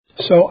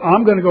So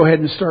I'm going to go ahead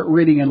and start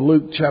reading in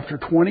Luke chapter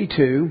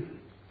 22.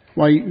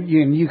 Well,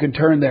 you can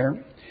turn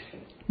there.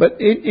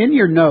 But in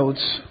your notes,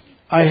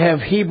 I have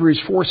Hebrews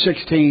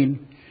 4:16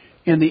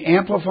 in the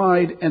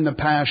Amplified and the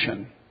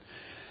Passion.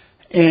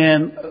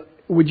 And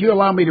would you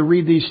allow me to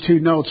read these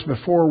two notes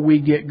before we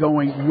get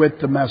going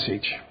with the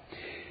message?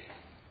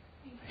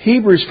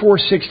 Hebrews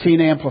 4:16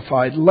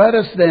 Amplified. Let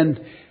us then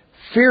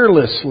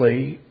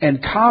fearlessly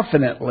and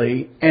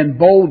confidently and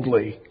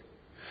boldly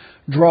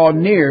draw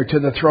near to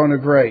the throne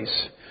of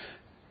grace.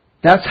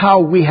 That's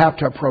how we have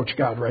to approach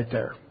God right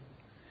there.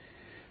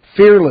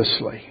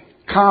 Fearlessly,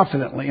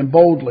 confidently, and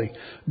boldly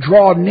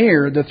draw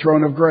near the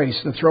throne of grace,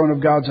 the throne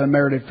of God's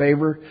unmerited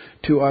favor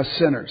to us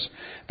sinners,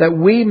 that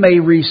we may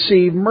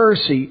receive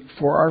mercy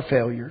for our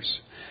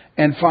failures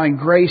and find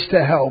grace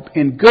to help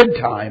in good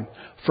time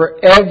for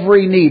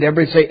every need.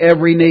 Everybody say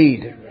every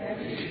need.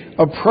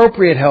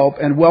 Appropriate help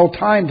and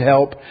well-timed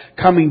help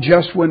coming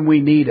just when we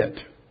need it.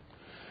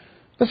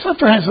 Let's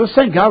lift our hands. Let's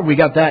thank God we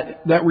got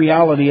that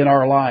reality in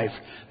our life.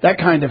 That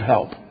kind of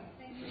help.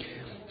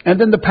 And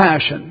then the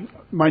Passion,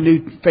 my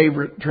new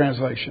favorite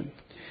translation.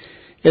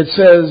 It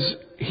says,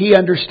 He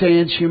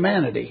understands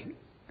humanity.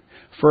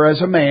 For as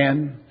a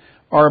man,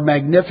 our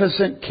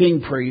magnificent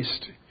king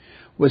priest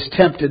was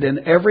tempted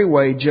in every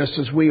way just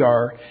as we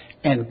are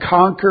and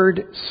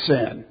conquered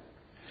sin.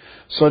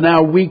 So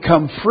now we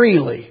come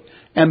freely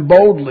and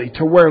boldly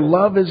to where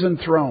love is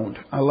enthroned.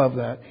 I love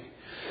that.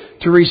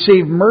 To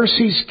receive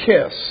mercy's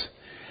kiss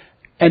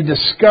and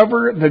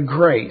discover the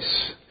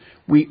grace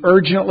we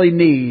urgently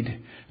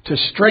need to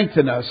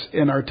strengthen us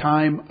in our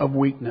time of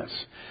weakness.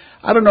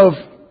 I don't know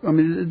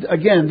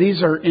again,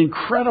 these are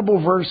incredible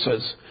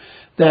verses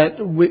that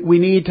we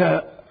need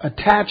to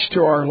attach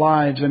to our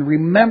lives and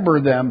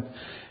remember them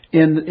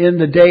in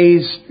the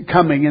days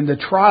coming, in the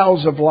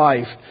trials of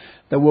life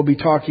that we'll be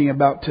talking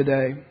about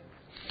today.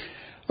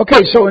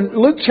 Okay, so in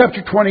Luke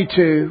chapter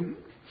 22,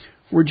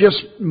 we're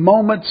just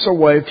moments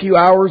away, a few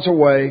hours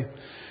away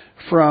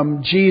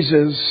from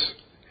Jesus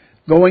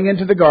going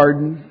into the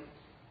garden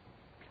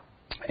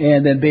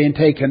and then being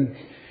taken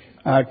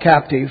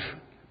captive,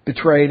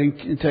 betrayed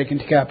and taken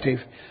captive,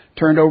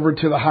 turned over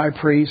to the high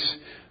priest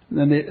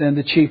and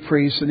the chief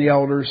priests and the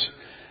elders,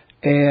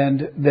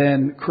 and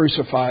then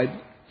crucified.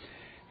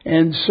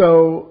 And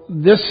so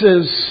this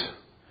is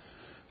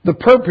the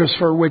purpose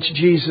for which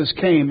Jesus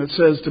came. It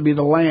says to be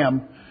the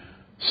Lamb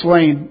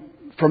slain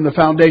from the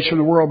foundation of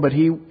the world, but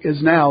He is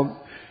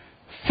now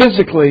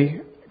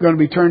physically going to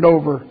be turned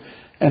over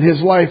and His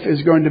life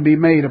is going to be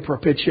made a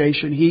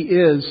propitiation. He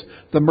is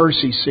the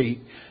mercy seat.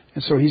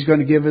 And so He's going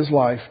to give His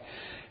life.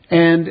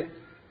 And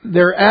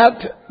they're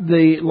at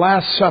the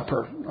Last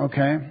Supper,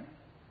 okay?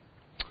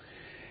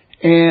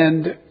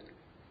 And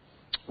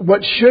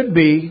what should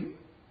be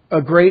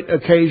a great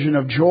occasion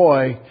of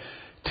joy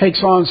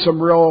takes on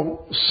some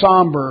real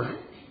somber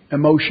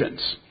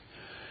emotions.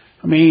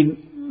 I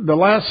mean, the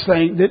last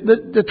thing,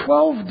 the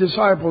 12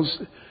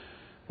 disciples,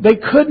 they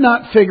could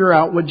not figure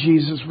out what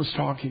Jesus was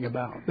talking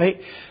about.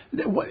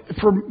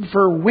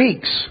 For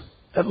weeks,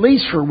 at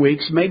least for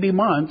weeks, maybe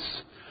months,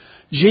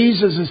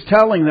 Jesus is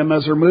telling them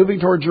as they're moving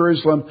toward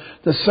Jerusalem,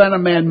 the Son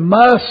of Man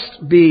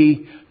must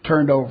be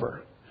turned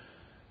over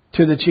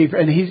to the chief.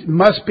 And He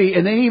must be,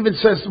 and then He even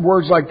says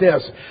words like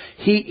this,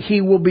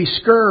 He will be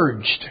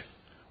scourged,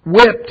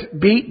 whipped,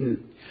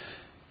 beaten.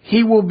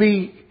 He will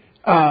be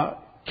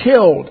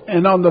killed,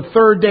 and on the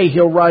third day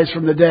He'll rise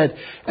from the dead.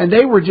 And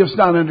they were just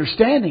not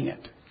understanding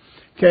it.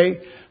 Okay?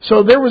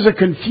 So there was a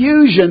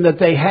confusion that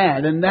they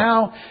had. And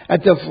now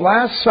at this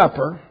Last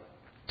Supper,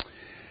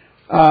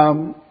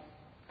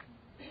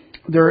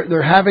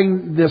 they're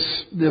having this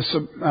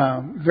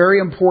very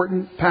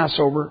important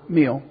Passover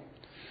meal.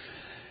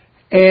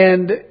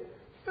 And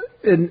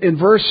in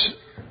verse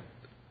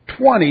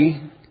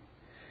 20,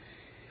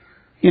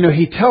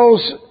 He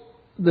tells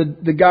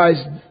the guys,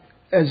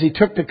 as He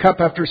took the cup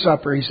after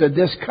supper, He said,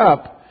 "This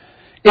cup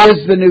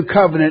is the new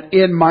covenant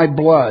in my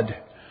blood,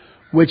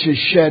 which is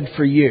shed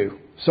for you."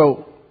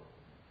 So,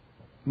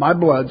 my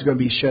blood's going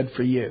to be shed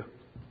for you.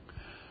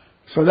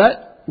 So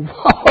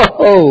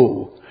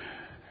whoa!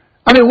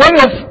 I mean, what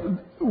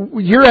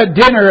if you're at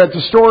dinner at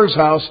the store's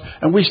house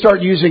and we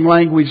start using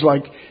language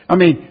like,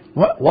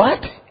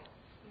 what?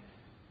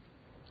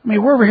 I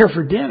mean, we're over here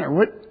for dinner.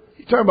 What?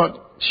 You talking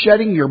about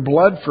shedding your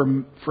blood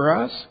for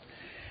us?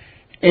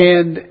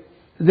 And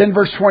then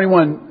verse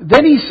 21,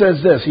 then He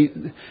says this.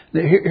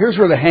 Here's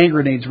where the hand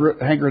grenades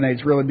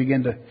really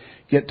begin to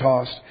get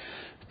tossed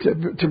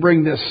to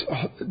bring this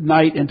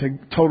night into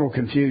total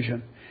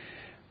confusion.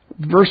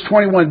 Verse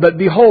 21, but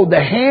behold,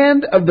 the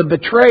hand of the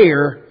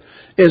betrayer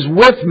is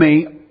with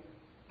me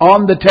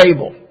on the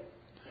table.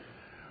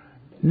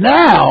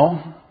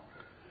 Now,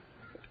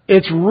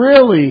 it's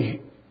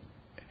really,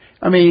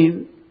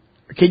 can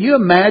you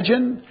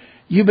imagine?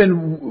 You've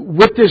been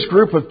with this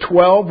group of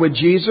 12 with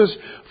Jesus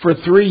for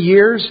 3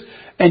 years,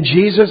 and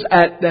Jesus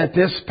at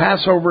this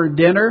Passover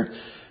dinner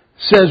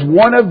says,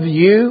 one of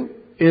you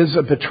is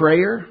a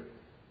betrayer.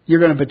 You're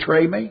going to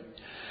betray me.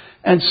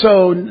 And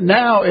so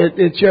now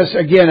it's just,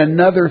 again,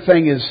 another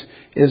thing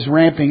is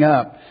ramping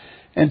up.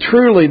 And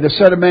truly, the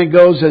Son of Man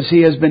goes as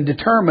he has been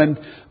determined,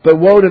 but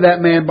woe to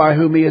that man by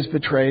whom he is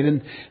betrayed.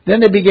 And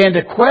then they began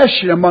to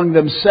question among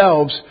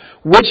themselves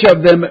which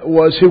of them it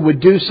was who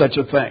would do such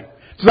a thing.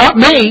 It's not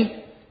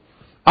me.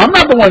 I'm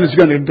not the one who's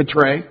going to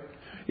betray.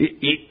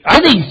 I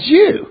think it's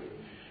you.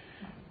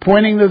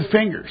 Pointing the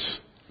fingers.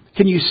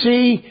 Can you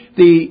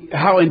see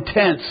how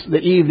intense the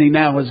evening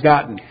now has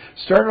gotten?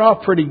 Started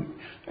off pretty,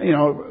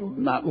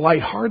 not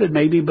lighthearted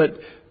maybe, but,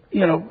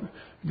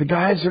 the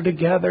guys are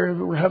together.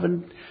 We're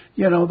having,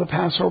 the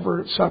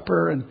Passover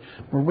supper, and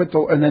we're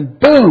and then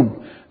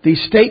boom,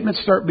 these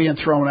statements start being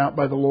thrown out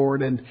by the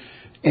Lord, and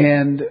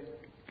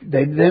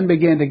they then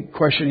began to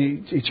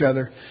question each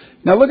other.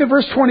 Now look at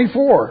verse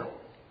 24.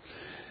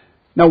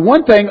 Now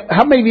one thing,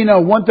 how many of you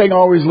know one thing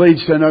always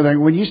leads to another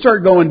thing? When you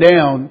start going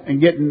down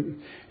and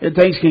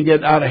things can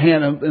get out of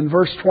hand. In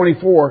verse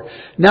 24,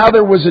 now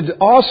there was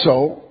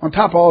also, on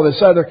top of all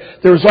this other,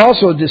 there was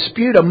also a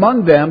dispute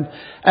among them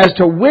as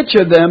to which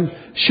of them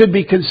should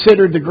be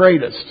considered the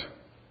greatest.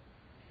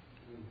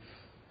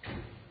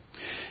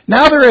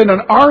 Now they're in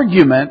an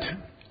argument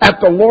at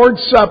the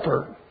Lord's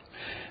Supper,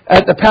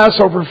 at the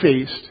Passover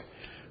feast.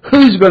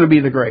 Who's going to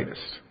be the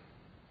greatest?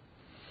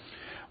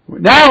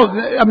 Now,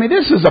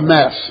 this is a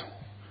mess.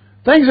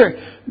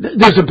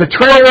 There's a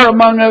betrayer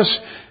among us,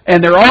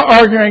 and they're all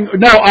arguing.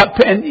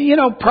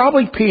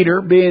 Probably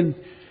Peter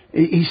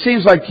he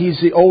seems like he's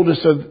the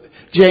oldest of,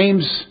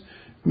 James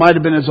might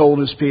have been as old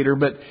as Peter,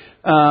 but,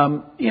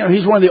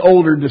 he's one of the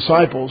older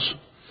disciples.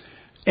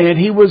 And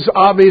he was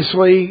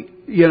obviously,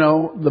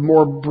 the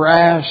more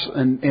brash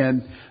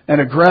and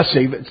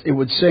aggressive, it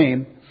would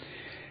seem.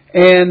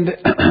 And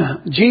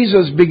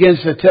Jesus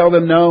begins to tell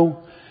them,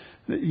 no,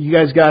 you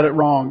guys got it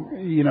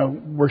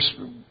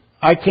wrong.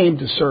 I came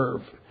to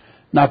serve,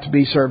 not to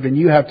be served. And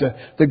you have to,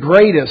 the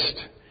greatest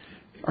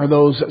are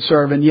those that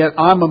serve. And yet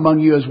I'm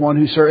among you as one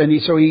who serve.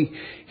 And so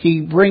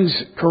he brings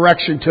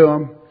correction to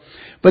them.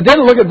 But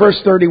then look at verse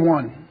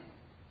 31.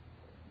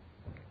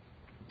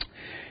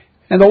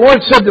 And the Lord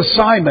said to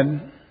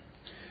Simon,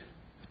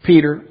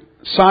 Peter,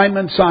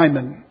 Simon,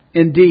 Simon,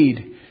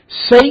 indeed,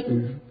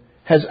 Satan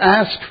has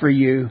asked for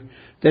you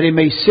that he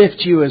may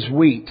sift you as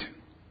wheat.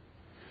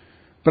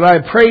 But I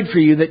have prayed for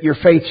you that your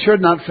faith should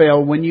not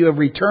fail. When you have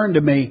returned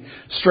to me,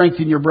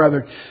 strengthen your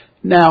brethren.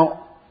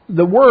 Now,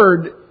 the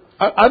word,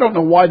 I don't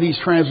know why these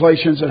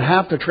translations, and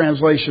half the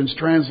translations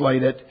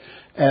translate it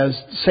as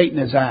Satan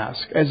has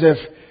asked. As if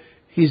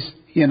he's,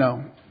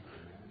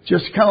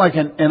 just kind of like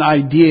an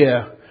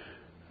idea.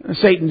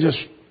 Satan just,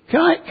 can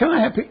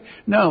I have,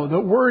 no, the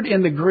word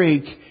in the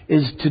Greek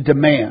is to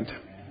demand.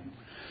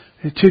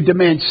 To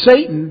demand.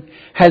 Satan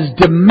has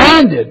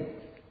demanded,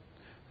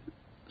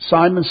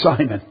 Simon,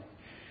 Simon,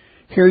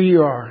 here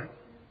you are,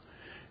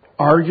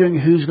 arguing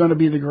who's going to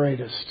be the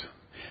greatest.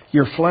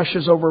 Your flesh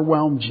has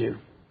overwhelmed you.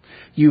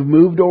 You've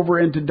moved over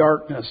into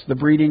darkness, the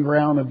breeding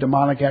ground of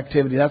demonic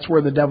activity. That's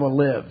where the devil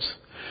lives.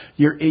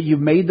 You've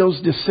made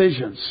those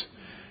decisions.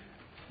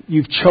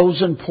 You've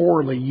chosen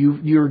poorly.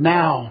 You're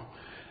now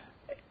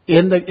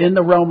in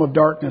the realm of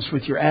darkness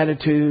with your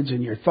attitudes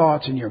and your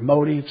thoughts and your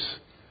motives.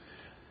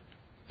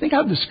 Think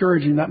how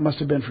discouraging that must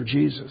have been for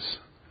Jesus.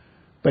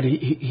 But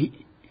he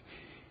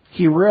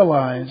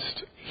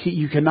realized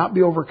you cannot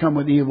be overcome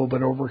with evil,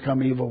 but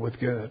overcome evil with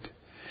good.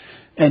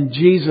 And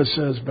Jesus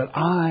says, but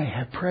I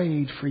have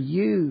prayed for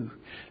you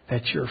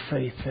that your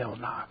faith fail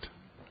not.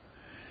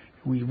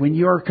 When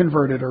you are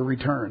converted or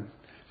return,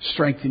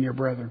 strengthen your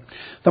brethren.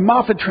 The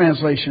Moffat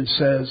translation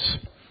says,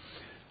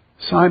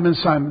 Simon,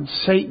 Simon,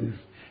 Satan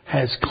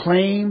has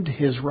claimed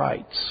his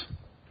rights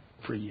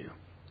for you.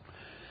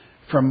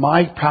 From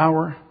my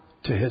power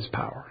to his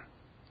power.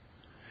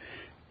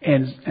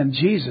 And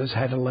Jesus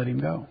had to let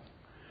him go.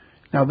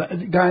 Now,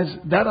 guys,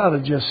 that ought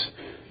to just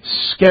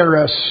scare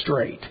us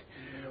straight.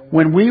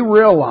 When we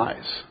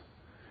realize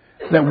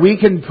that we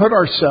can put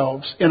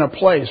ourselves in a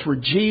place where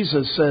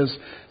Jesus says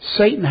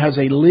Satan has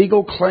a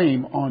legal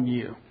claim on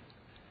you.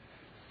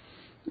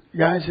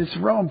 Guys, it's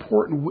real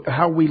important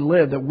how we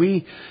live, that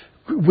we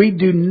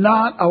do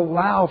not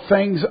allow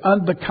things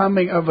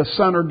unbecoming of a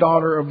son or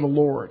daughter of the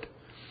Lord.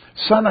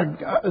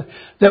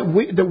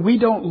 That we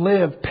don't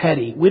live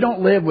petty. We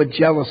don't live with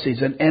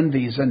jealousies and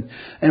envies,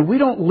 and we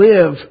don't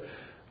live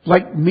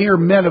like mere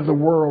men of the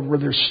world where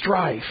there's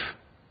strife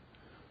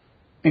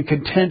and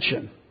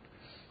contention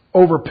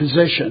over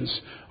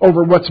positions,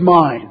 over what's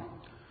mine.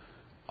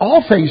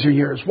 All things are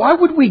yours. Why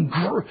would we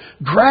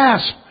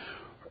grasp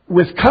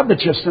with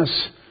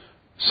covetousness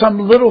some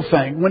little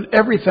thing when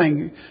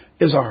everything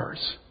is ours?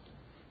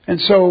 And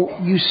so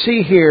you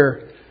see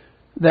here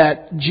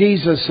that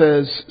Jesus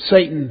says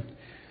Satan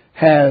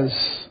is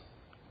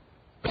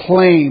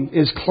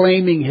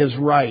claiming his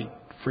right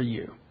for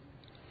you.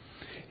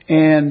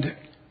 And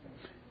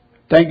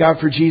thank God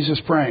for Jesus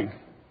praying.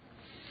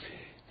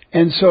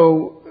 And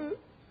so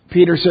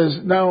Peter says,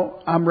 no,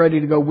 I'm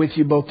ready to go with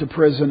you both to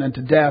prison and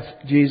to death,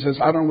 Jesus.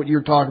 I don't know what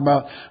you're talking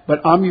about,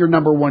 but I'm your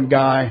number one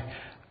guy.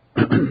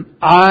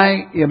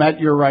 I am at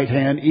your right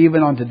hand,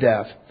 even unto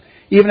death.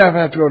 Even if I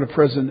have to go to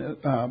prison,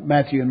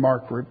 Matthew and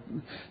Mark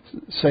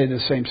say the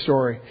same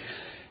story.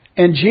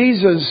 And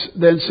Jesus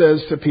then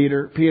says to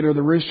Peter, Peter,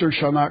 the rooster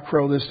shall not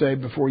crow this day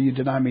before you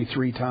deny me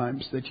 3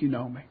 times that you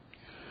know me.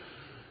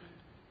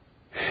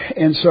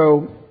 And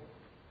so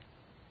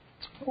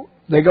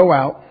they go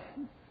out.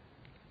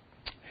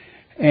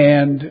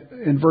 And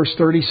in verse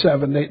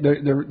 37,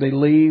 they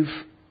leave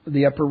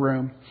the upper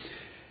room.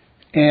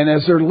 And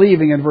as they're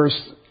leaving in verse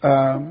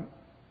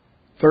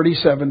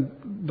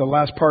 37, the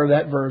last part of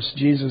that verse,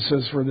 Jesus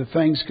says, for the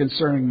things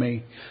concerning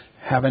me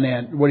have an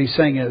end. What he's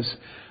saying is,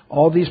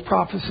 all these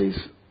prophecies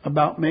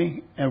about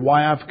me and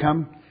why I've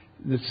come,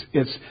 this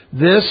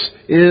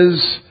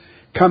is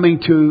coming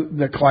to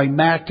the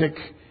climactic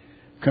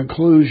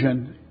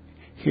conclusion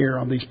here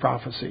on these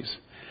prophecies.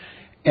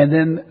 And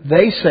then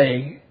they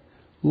say,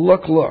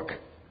 look,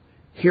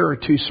 here are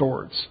 2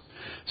 swords.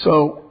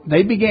 So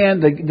they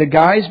the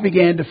guys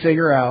began to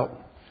figure out,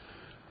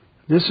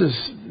 this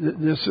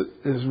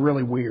is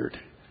really weird.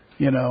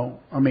 You know,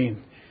 I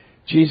mean,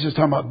 Jesus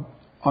talking about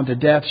unto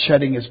death,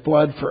 shedding his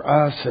blood for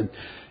us,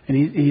 and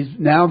he's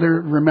now they're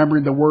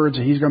remembering the words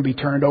that he's going to be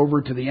turned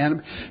over to the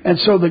enemy. And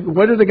so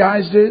what do the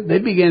guys do? They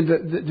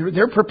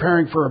they're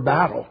preparing for a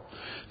battle.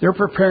 They're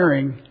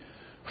preparing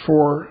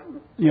for,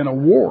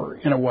 war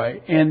in a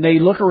way. And they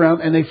look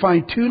around and they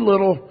find 2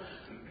 little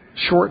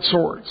short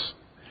swords.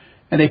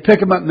 And they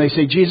pick them up and they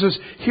say, Jesus,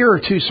 here are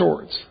 2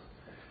 swords.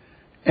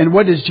 And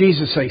what does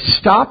Jesus say?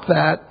 Stop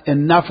that,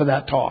 enough of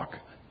that talk.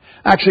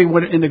 Actually,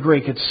 in the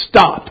Greek, it's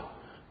stop,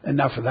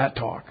 enough of that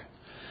talk.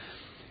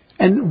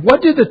 And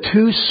what do the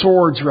 2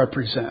 swords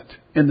represent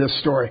in this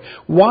story?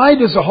 Why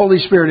does the Holy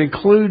Spirit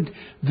include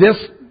this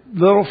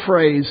little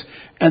phrase,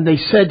 and they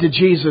said to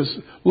Jesus,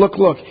 look,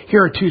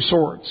 here are 2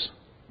 swords.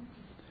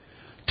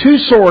 2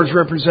 swords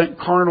represent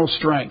carnal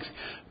strength.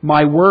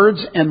 My words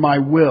and my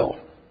will.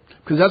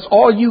 Because that's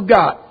all you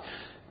got.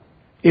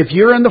 If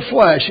you're in the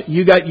flesh,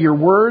 you got your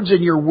words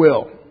and your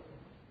will.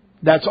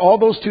 That's all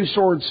those 2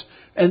 swords,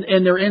 and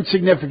they're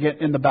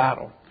insignificant in the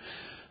battle.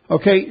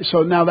 Okay,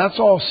 so now that's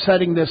all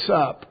setting this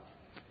up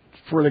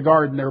for the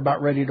garden they're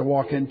about ready to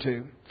walk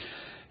into.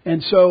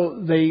 And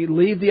so they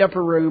leave the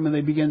upper room and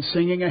they begin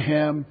singing a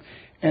hymn,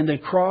 and they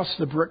cross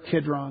the brook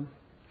Kidron.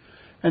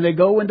 And they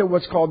go into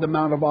what's called the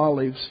Mount of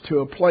Olives, to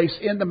a place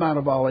in the Mount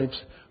of Olives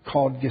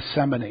called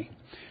Gethsemane.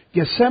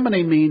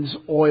 Gethsemane means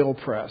oil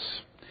press.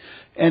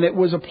 And it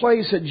was a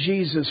place that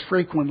Jesus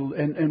frequently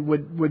and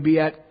would be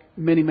at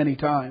many, many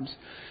times.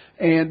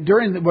 And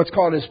during what's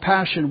called his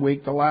Passion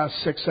Week, the last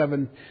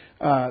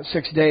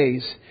 6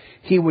 days,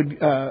 he would,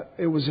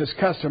 it was his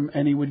custom,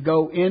 and he would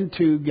go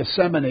into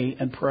Gethsemane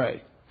and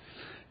pray.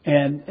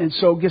 And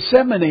so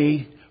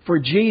Gethsemane for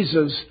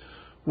Jesus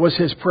was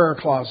his prayer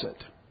closet.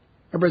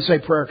 Everybody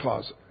say prayer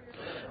closet.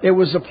 It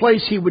was the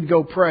place he would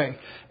go pray.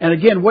 And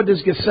again, what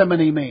does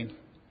Gethsemane mean?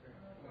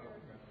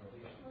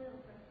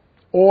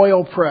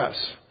 Oil press.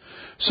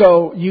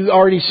 So you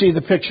already see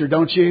the picture,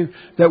 don't you?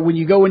 That when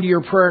you go into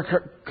your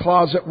prayer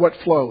closet, what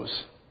flows?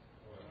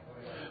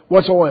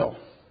 What's oil?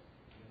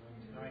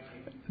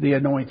 The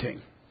anointing.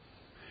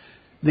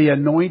 The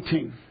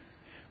anointing.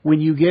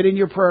 When you get in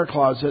your prayer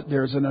closet,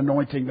 there's an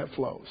anointing that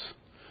flows.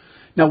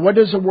 Now, what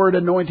does the word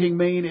anointing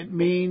mean? It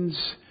means,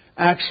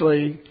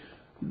 actually,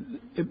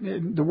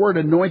 the word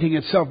anointing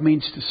itself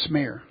means to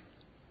smear.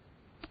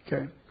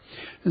 Okay.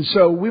 And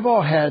so we've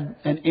all had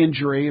an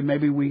injury, and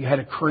maybe we had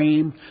a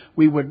cream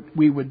we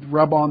would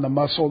rub on the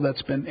muscle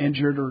that's been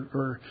injured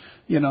or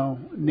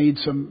need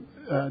some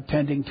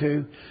tending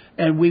to,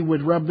 and we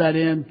would rub that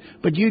in.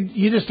 But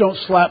you just don't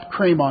slap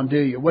cream on, do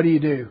you? What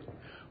do?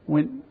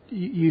 When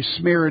you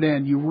smear it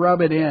in, you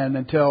rub it in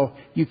until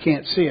you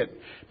can't see it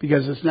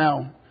because it's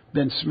now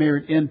been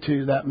smeared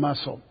into that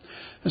muscle.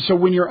 And so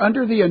when you're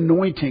under the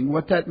anointing,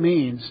 what that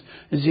means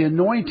is the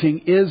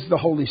anointing is the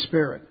Holy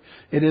Spirit.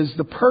 It is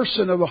the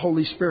person of the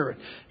Holy Spirit.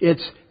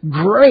 It's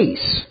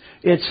grace.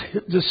 It's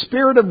the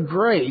Spirit of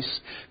grace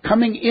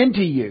coming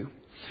into you.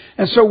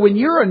 And so when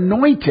you're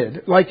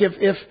anointed, like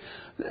if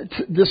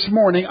this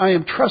morning I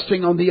am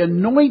trusting on the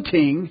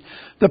anointing,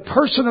 the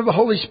person of the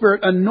Holy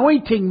Spirit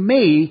anointing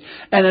me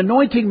and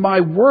anointing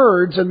my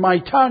words and my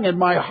tongue and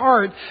my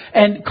heart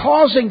and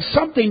causing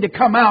something to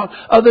come out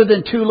other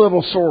than 2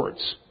 little swords.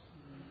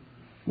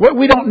 What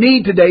we don't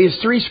need today is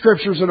 3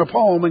 scriptures and a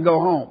poem and go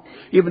home,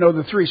 even though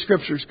the 3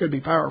 scriptures could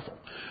be powerful.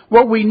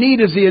 What we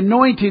need is the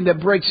anointing that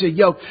breaks the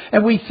yoke.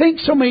 And we think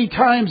so many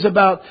times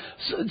about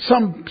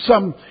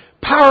some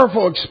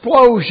powerful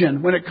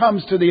explosion when it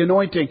comes to the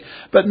anointing.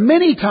 But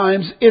many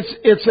times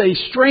it's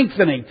a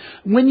strengthening.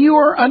 When you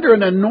are under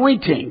an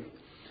anointing,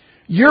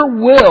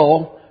 your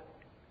will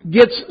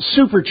gets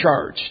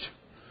supercharged.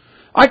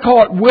 I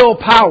call it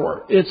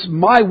willpower. It's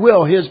my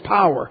will, His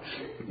power.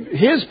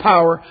 His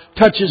power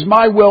touches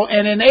my will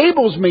and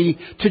enables me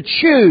to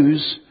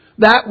choose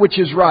that which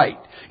is right.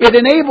 It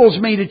enables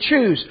me to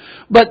choose.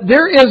 But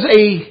there is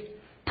a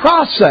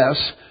process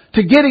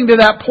to getting to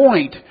that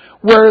point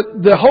where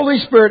the Holy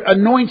Spirit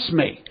anoints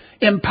me,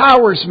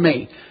 empowers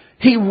me.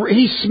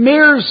 He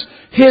smears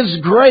His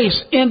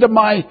grace into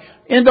my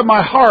into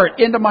my heart,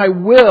 into my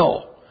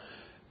will,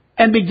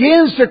 and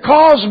begins to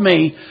cause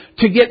me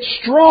to get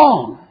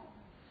strong.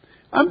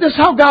 This is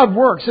how God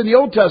works. In the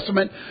Old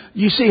Testament,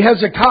 you see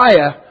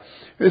Hezekiah.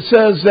 It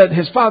says that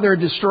his father had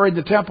destroyed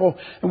the temple.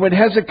 And when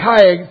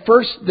Hezekiah,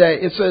 first day,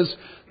 it says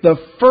the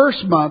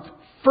first month,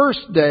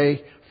 first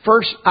day,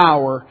 first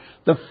hour,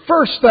 the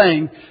first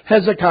thing,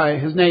 Hezekiah,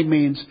 his name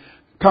means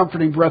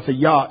comforting breath of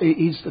Yah.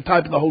 He's the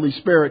type of the Holy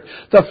Spirit.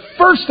 The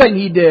first thing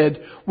he did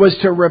was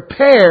to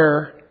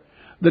repair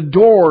the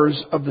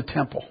doors of the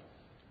temple.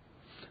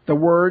 The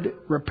word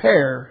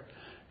repair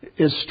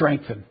is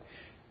strengthen.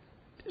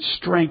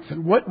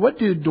 Strengthen. What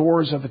do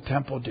doors of a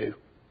temple do?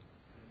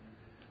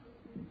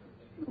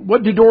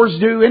 What do doors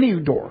do? Any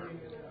door.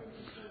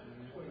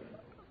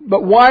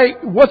 But why?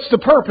 What's the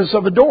purpose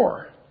of a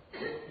door?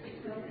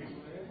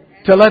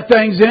 To let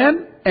things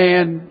in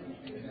and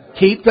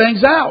keep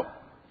things out.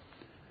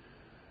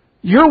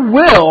 Your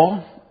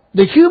will,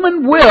 the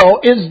human will,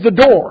 is the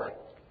door.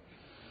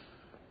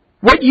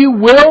 What you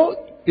will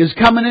is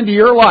coming into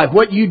your life.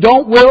 What you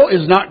don't will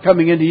is not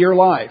coming into your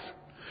life.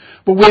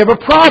 But we have a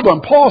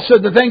problem. Paul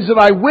said the things that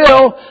I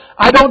will,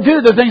 I don't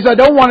do. The things I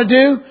don't want to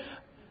do,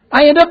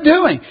 I end up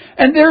doing.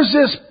 And there's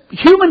this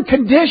human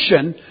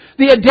condition.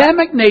 The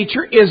Adamic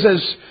nature is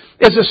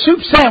a soup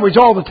sandwich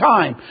all the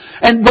time.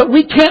 But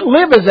we can't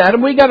live as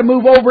Adam. We got to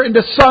move over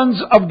into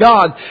sons of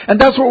God. And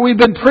that's what we've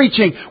been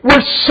preaching.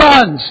 We're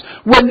sons.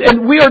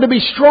 And we are to be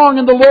strong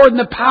in the Lord and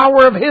the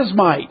power of His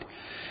might.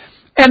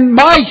 And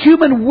my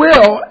human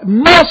will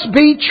must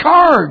be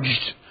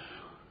charged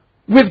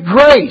with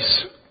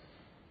grace.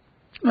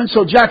 And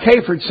so Jack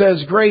Hayford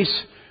says grace,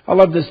 I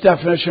love this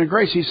definition of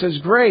grace. He says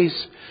grace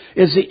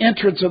is the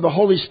entrance of the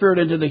Holy Spirit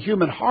into the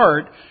human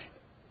heart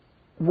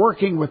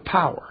working with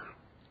power.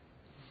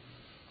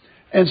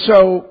 And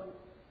so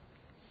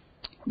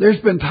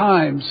there's been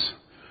times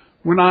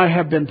when I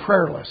have been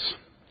prayerless.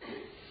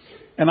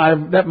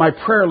 And that my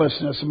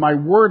prayerlessness and my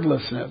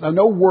wordlessness,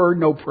 no word,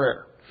 no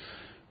prayer.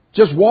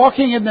 Just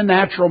walking in the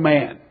natural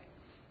man.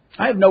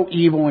 I have no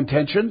evil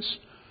intentions,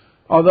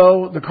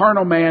 although the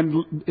carnal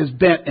man is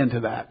bent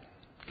into that.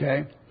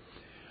 Okay?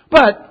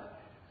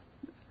 But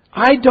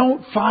I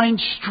don't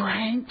find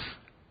strength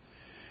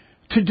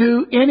to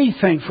do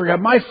anything for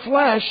God. My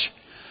flesh,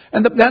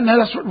 and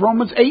that's what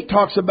Romans 8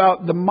 talks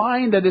about. The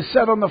mind that is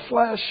set on the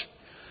flesh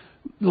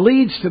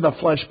leads to the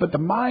flesh, but the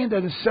mind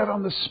that is set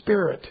on the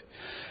Spirit.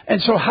 And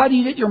so how do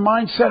you get your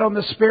mind set on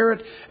the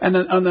Spirit and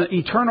on the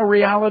eternal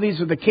realities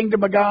of the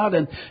kingdom of God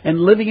and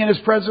living in His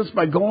presence?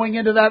 By going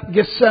into that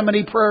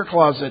Gethsemane prayer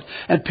closet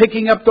and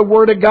picking up the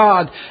Word of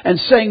God and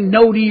saying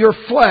no to your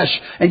flesh.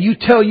 And you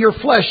tell your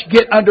flesh,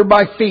 get under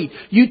my feet.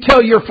 You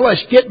tell your flesh,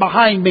 get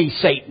behind me,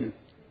 Satan.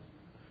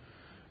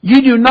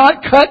 You do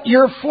not cut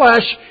your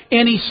flesh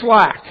any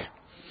slack.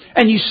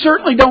 And you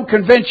certainly don't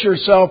convince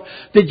yourself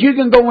that you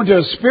can go into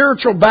a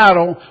spiritual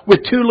battle with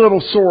two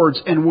little swords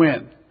and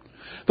win.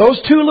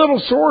 Those two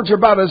little swords are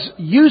about as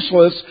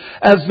useless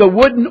as the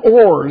wooden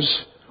oars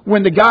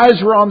when the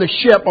guys were on the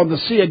ship on the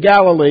Sea of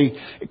Galilee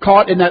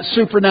caught in that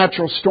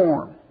supernatural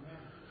storm.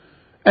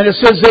 And it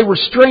says they were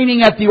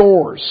straining at the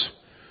oars.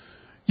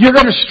 You're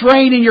going to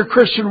strain in your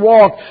Christian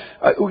walk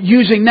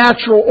using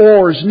natural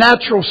oars,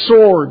 natural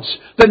swords,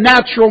 the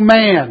natural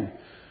man,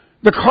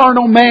 the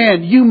carnal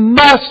man. You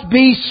must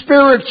be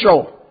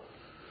spiritual.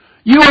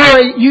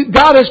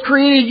 God has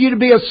created you to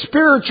be a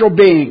spiritual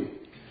being.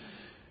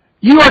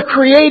 You are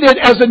created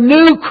as a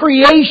new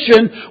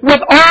creation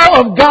with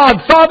all of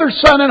God, Father,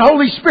 Son, and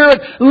Holy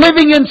Spirit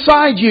living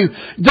inside you.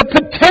 The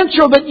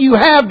potential that you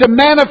have to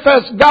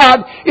manifest God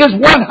is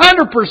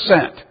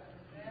 100%.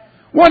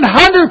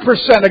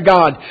 100% of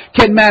God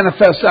can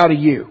manifest out of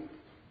you.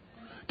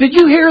 Did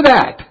you hear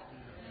that?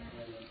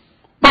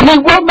 But He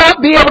will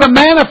not be able to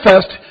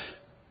manifest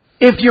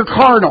if you're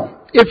carnal,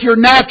 if you're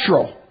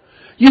natural.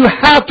 You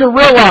have to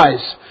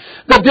realize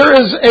that there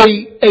is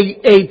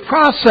a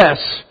process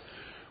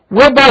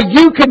whereby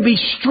you can be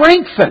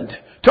strengthened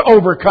to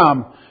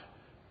overcome.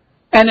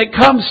 And it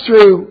comes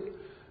through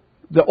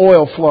the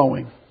oil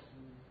flowing.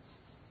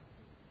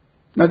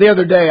 Now the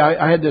other day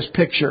I had this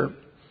picture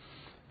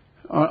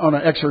on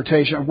an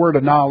exhortation, a word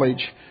of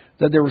knowledge,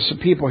 that there were some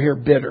people here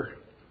bitter.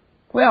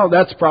 Well,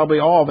 that's probably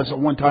all of us at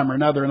one time or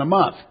another in a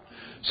month.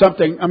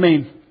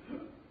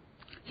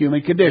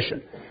 Human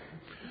condition.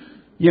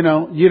 You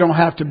know, you don't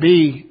have to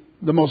be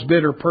the most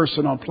bitter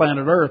person on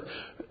planet Earth.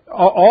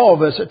 All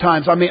of us at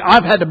times.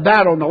 I've had to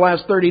battle in the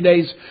last 30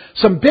 days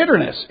some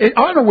bitterness. I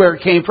don't know where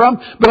it came from,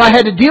 but I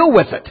had to deal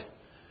with it.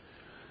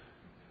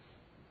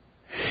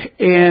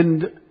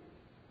 And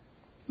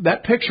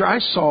that picture I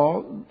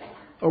saw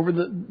over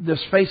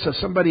this face of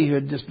somebody who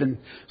had just been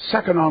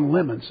sucking on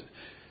lemons,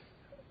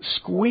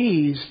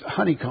 squeezed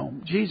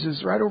honeycomb.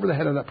 Jesus, right over the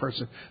head of that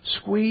person,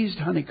 squeezed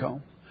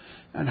honeycomb.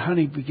 And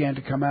honey began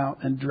to come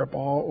out and drip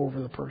all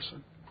over the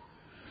person.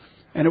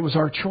 And it was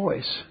our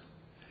choice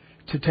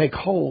to take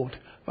hold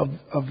of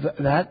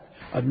that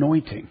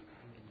anointing,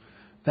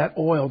 that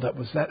oil that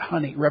was that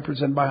honey,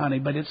 represented by honey,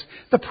 but it's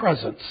the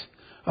presence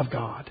of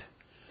God.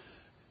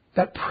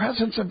 That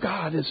presence of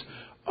God is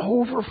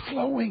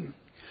overflowing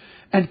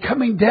and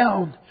coming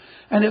down.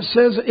 And it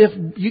says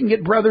if you can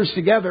get brothers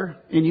together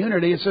in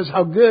unity, it says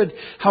how good,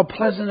 how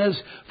pleasant it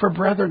is for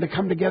brethren to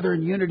come together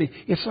in unity.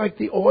 It's like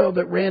the oil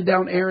that ran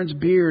down Aaron's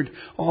beard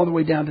all the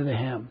way down to the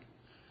hem.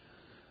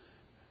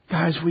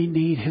 Guys, we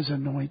need His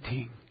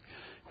anointing.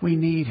 We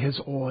need His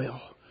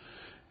oil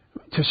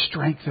to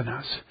strengthen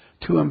us,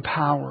 to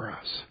empower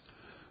us.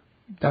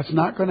 That's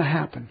not going to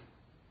happen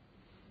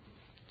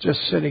just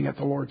sitting at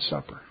the Lord's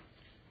Supper.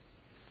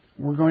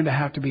 We're going to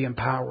have to be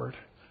empowered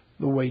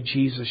the way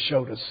Jesus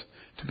showed us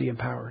to be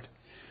empowered.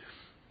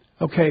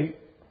 Okay,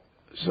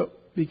 so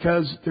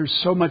because there's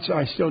so much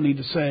I still need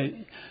to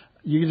say,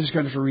 you're just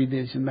going to have to read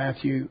these in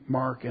Matthew,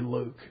 Mark, and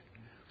Luke.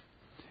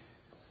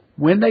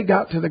 When they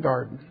got to the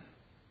garden,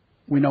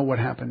 we know what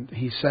happened.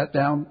 He sat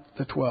down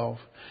the 12,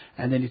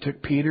 and then He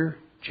took Peter,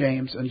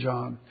 James, and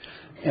John,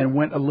 and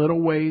went a little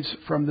ways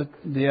from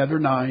the other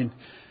 9,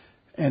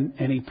 and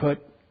He put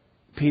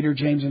Peter,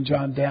 James, and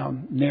John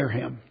down near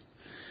Him.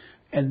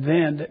 And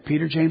then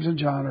Peter, James, and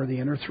John are the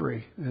inner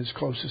 3, His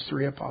closest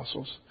 3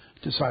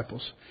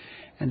 disciples.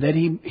 And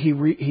then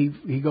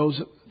he goes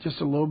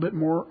just a little bit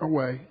more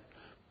away,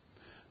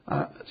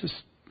 just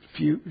a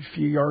few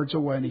yards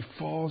away, and He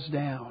falls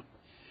down.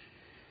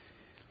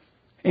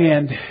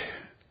 And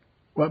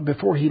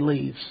before He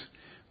leaves,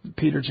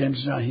 Peter, James,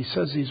 and John, He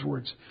says these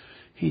words.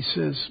 He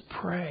says,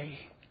 "Pray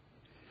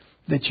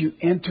that you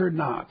enter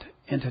not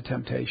into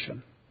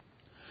temptation.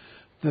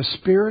 The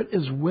spirit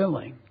is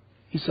willing."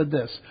 He said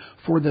this,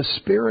 "For the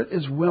spirit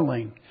is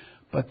willing,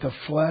 but the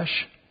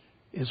flesh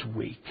is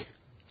weak."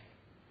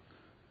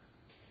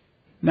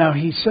 Now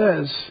He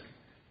says,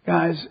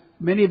 guys,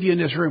 many of you in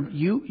this room,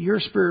 your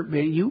spirit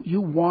being,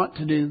 you want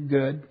to do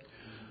good,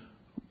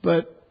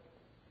 but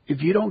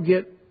if you don't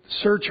get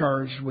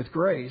surcharged with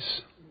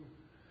grace,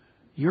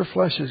 your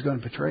flesh is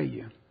going to betray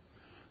you.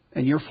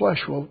 And your flesh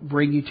will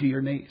bring you to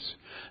your knees.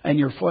 And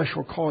your flesh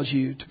will cause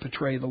you to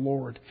betray the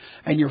Lord.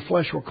 And your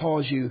flesh will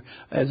cause you,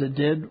 as it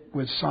did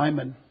with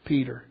Simon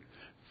Peter,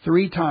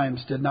 3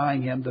 times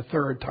denying Him, the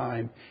 3rd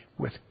time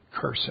with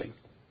cursing.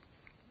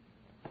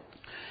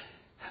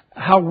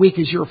 How weak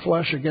is your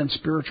flesh against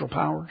spiritual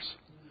powers?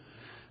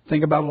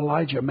 Think about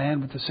Elijah, a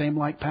man with the same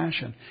like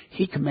passion.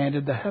 He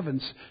commanded the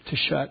heavens to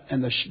shut,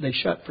 and they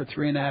shut for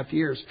 3.5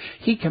 years.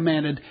 He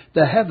commanded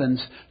the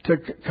heavens to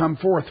come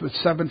forth with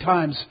 7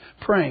 times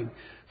praying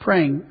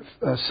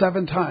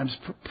 7 times,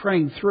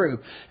 praying through,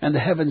 and the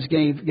heavens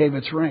gave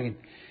its rain.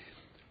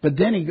 But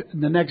then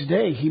the next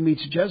day he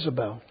meets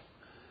Jezebel.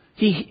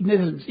 He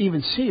doesn't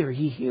even see her.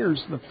 He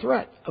hears the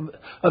threat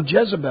of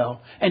Jezebel,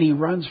 and he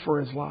runs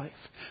for his life.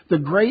 The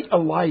great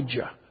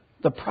Elijah,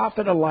 the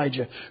prophet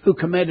Elijah, who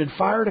commanded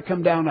fire to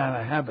come down out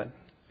of heaven,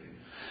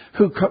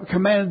 who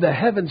commanded the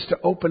heavens to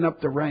open up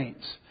the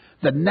rains,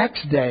 the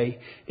next day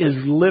is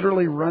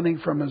literally running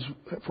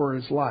for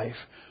his life,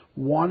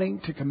 wanting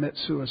to commit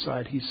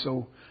suicide. He's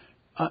so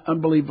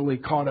unbelievably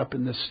caught up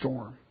in this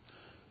storm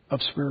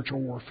of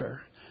spiritual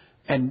warfare.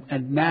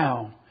 And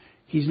now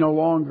he's no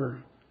longer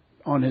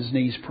on his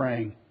knees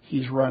praying.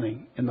 He's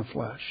running in the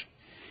flesh.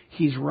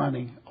 He's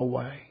running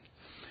away.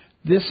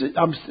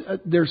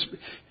 There's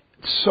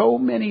so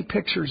many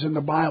pictures in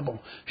the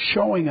Bible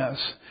showing us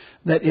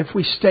that if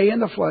we stay in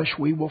the flesh,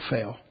 we will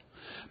fail.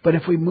 But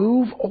if we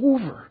move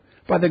over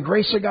by the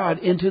grace of God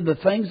into the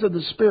things of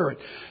the Spirit,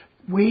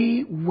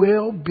 we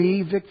will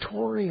be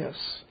victorious.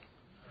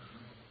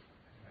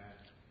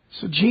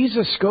 So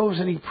Jesus goes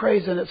and He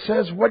prays, and it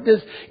says,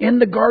 in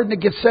the Garden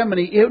of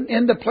Gethsemane,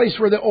 in the place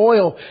where the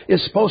oil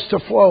is supposed to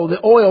flow,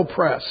 the oil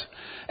press.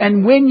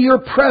 And when you're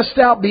pressed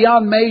out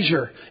beyond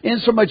measure,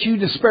 insomuch you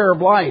despair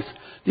of life,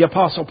 the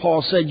Apostle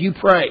Paul said, you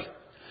pray.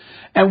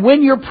 And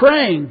when you're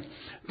praying,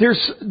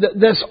 there's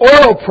this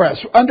oil press.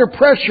 Under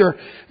pressure,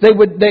 that's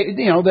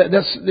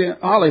the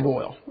olive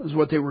oil is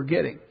what they were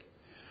getting.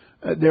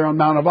 They're on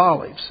Mount of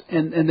Olives,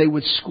 and they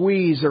would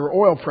squeeze. There were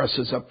oil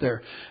presses up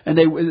there, and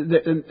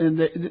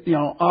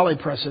olive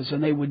presses,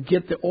 and they would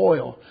get the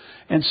oil.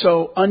 And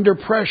so, under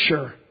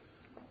pressure,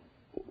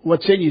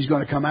 what's in you is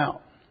going to come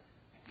out.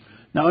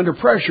 Now, under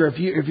pressure, if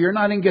you're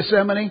not in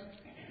Gethsemane,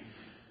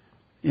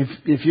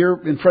 if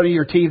you're in front of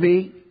your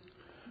TV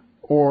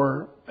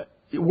or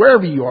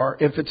wherever you are,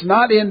 if it's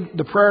not in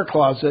the prayer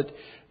closet,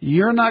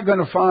 you're not going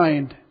to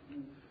find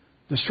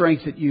the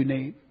strength that you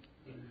need.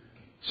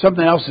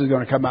 Something else is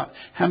going to come out.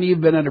 How many of you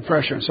have been under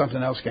pressure and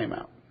something else came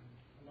out?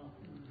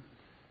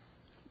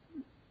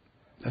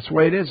 That's the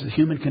way it is, the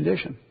human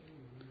condition.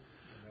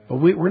 But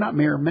we're not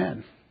mere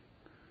men.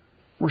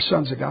 We're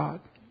sons of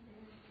God.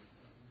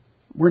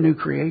 We're new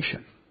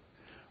creation.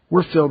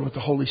 We're filled with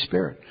the Holy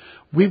Spirit.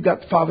 We've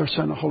got the Father,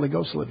 Son, and Holy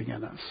Ghost living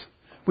in us.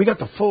 We got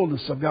the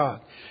fullness of God.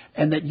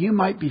 And that you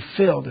might be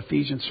filled,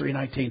 Ephesians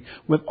 3:19,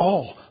 with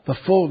all the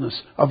fullness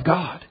of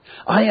God.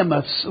 I am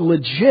a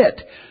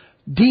legit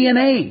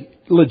DNA,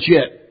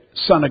 legit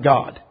son of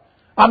God.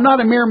 I'm not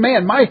a mere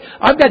man.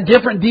 I've got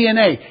different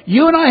DNA.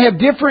 You and I have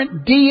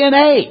different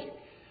DNA.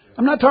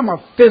 I'm not talking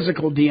about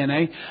physical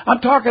DNA. I'm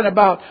talking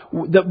about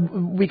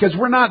because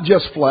we're not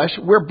just flesh.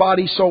 We're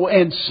body, soul,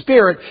 and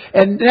spirit.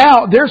 And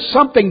now there's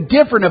something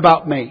different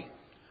about me.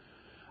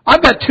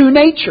 I've got two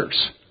natures.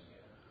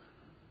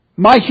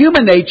 My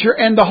human nature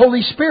and the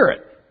Holy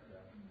Spirit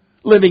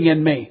living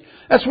in me.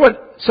 That's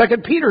what 2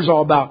 Peter's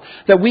all about.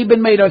 That we've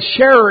been made a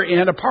sharer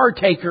in, a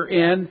partaker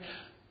in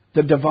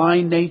the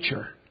divine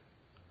nature.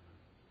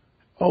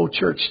 Oh,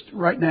 church,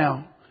 right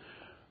now,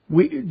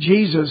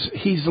 Jesus,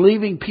 He's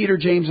leaving Peter,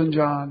 James, and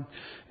John,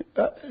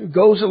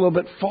 goes a little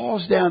bit,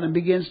 falls down and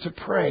begins to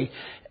pray.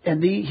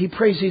 And He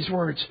prays these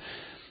words,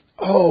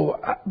 "Oh,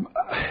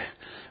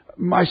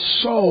 my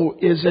soul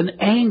is in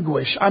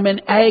anguish. I'm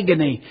in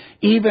agony,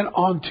 even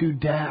unto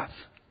death."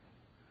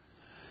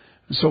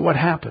 And so what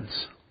happens?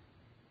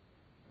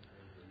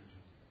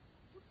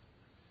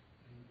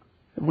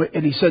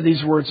 And He said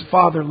these words,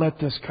 "Father, let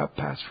this cup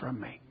pass from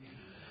me."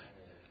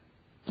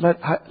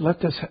 Let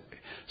this.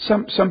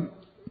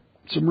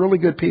 Some really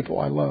good people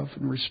I love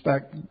and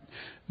respect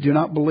do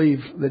not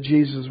believe that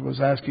Jesus was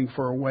asking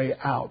for a way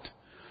out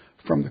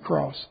from the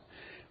cross.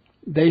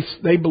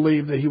 They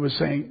believe that He was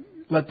saying,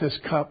 "Let this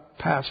cup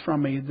pass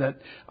from me,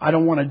 that I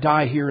don't want to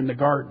die here in the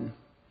garden."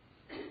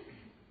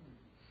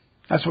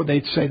 That's what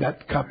they'd say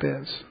that cup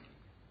is.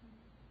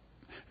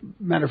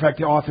 Matter of fact,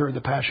 the author of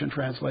the Passion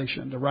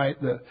Translation,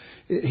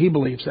 he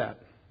believes that.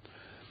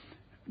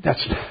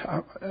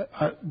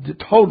 I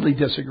totally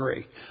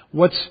disagree.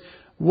 What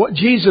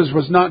Jesus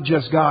was not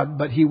just God,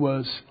 but He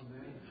was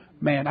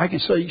man. I can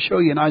show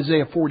you in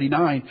Isaiah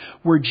 49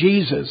 where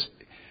Jesus,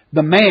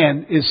 the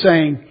man, is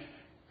saying,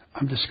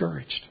 "I'm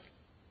discouraged.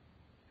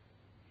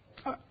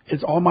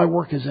 All my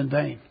work is in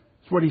vain."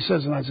 That's what he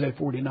says in Isaiah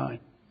 49.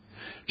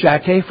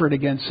 Jack Hayford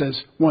again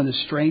says one of the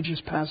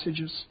strangest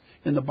passages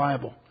in the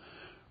Bible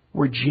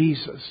where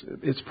Jesus,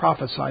 it's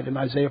prophesied in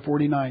Isaiah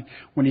 49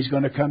 when He's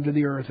going to come to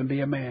the earth and be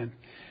a man,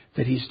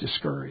 that He's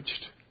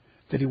discouraged,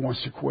 that He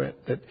wants to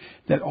quit,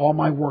 that all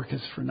my work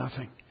is for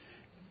nothing.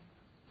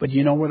 But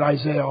you know what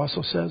Isaiah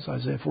also says?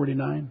 Isaiah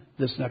 49,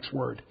 this next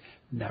word,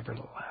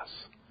 "Nevertheless,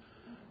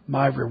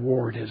 my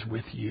reward is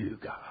with you,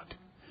 God."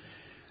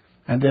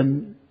 And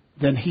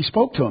then he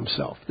spoke to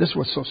himself. This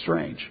was so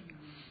strange.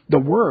 The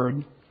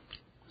Word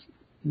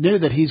knew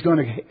that He's going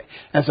to,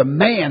 as a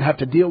man, have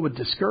to deal with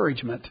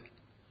discouragement.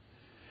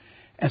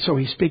 And so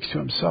He speaks to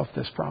Himself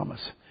this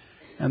promise.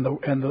 And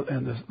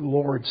the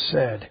Lord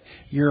said,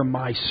 "You're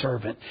my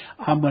servant.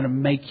 I'm going to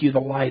make you the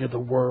light of the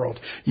world.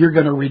 You're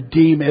going to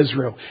redeem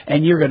Israel.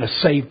 And you're going to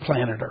save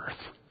planet Earth."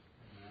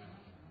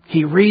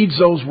 He reads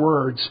those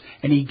words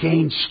and he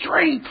gains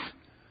strength.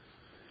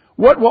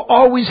 What will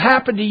always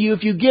happen to you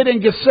if you get in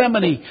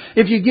Gethsemane,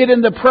 if you get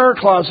in the prayer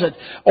closet?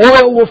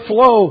 Oil will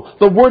flow.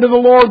 The word of the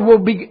Lord will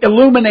be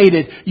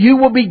illuminated. You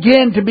will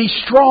begin to be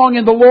strong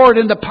in the Lord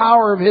and the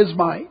power of His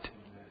might.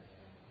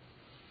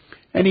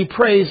 And he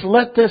prays,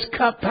 "Let this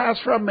cup pass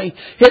from me."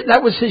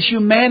 That was his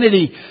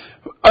humanity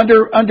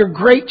under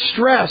great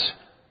stress.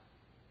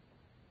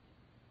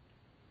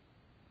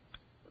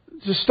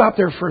 Just stop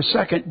there for a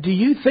second. Do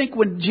you think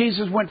when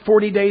Jesus went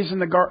 40 days in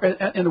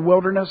the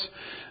wilderness,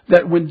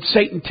 that when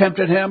Satan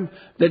tempted Him,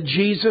 that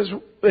Jesus,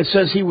 it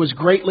says He was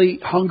greatly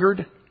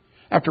hungered?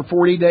 After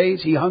 40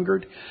 days, He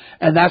hungered.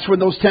 And that's when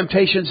those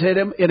temptations hit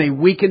Him in a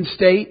weakened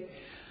state.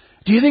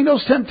 Do you think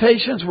those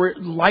temptations were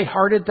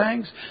lighthearted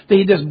things? That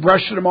He just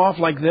brushed them off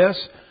like this?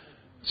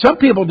 Some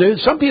people do.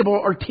 Some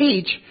people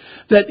teach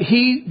that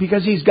He,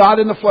 because He's God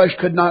in the flesh,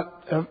 could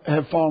not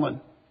have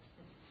fallen.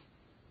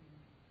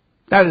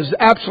 That is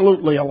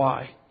absolutely a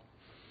lie.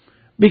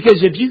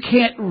 Because if you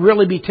can't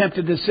really be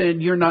tempted to sin,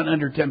 you're not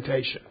under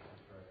temptation.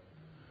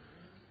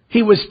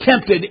 He was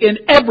tempted in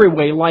every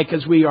way like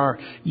as we are,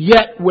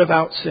 yet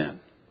without sin.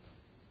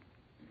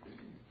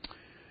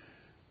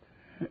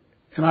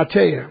 And I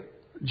tell you,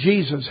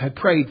 Jesus had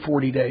prayed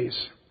 40 days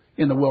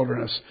in the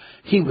wilderness.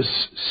 He was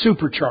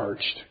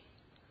supercharged.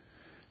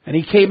 And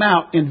He came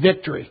out in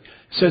victory.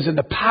 It says in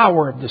the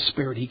power of the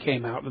Spirit He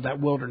came out of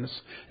that wilderness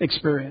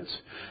experience.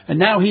 And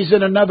now He's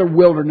in another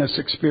wilderness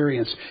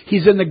experience.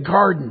 He's in the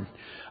Garden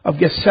of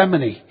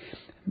Gethsemane,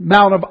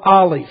 Mount of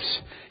Olives.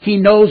 He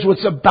knows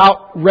what's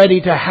about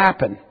ready to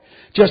happen.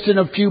 Just in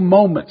a few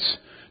moments.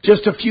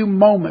 Just a few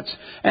moments.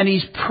 And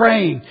He's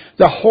praying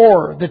the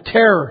horror, the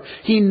terror.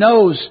 He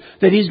knows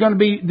that He's going to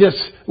be this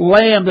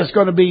lamb that's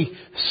going to be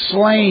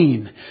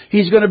slain.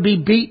 He's going to be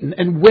beaten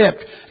and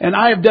whipped. And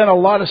I have done a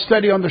lot of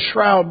study on the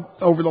shroud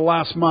over the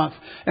last month.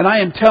 And I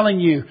am telling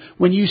you,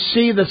 when you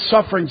see the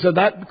sufferings of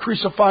that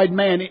crucified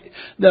man,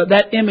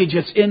 that image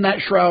that's in that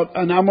shroud,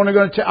 and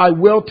I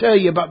will tell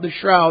you about the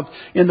shroud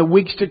in the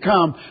weeks to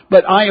come,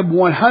 but I am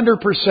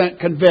 100%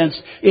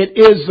 convinced it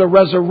is the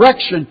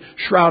resurrection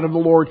shroud of the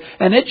Lord.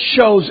 And it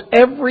shows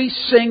every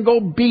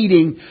single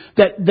beating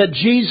that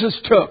Jesus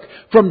took,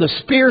 from the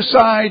spear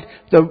side,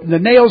 the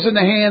nails in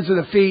the hands and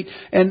the feet,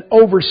 and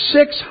over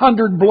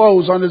 600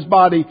 blows on His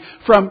body.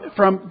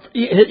 From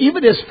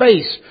even His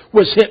face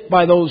was hit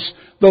by those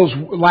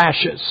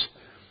lashes,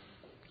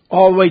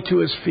 all the way to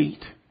His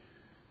feet.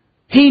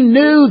 He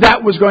knew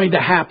that was going to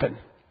happen.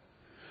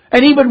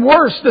 And even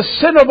worse, the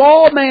sin of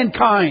all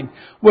mankind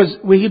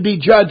we could be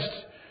judged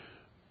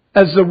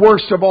as the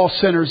worst of all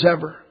sinners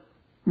ever,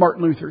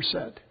 Martin Luther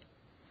said.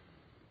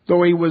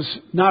 Though he was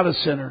not a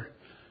sinner,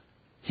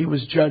 he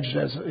was judged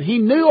as... He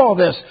knew all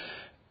this.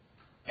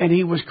 And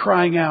he was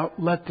crying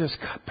out, let this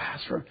cup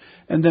pass from...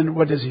 And then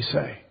what does he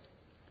say?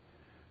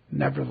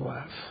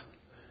 Nevertheless,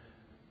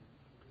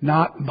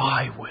 not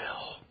my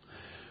will.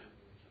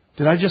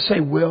 Did I just say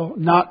will?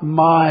 Not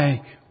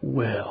my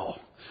will,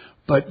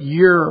 but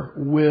your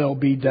will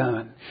be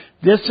done.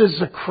 This is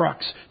the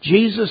crux.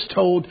 Jesus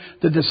told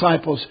the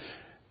disciples,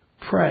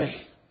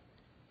 pray,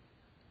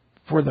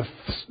 for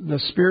the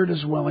spirit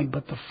is willing,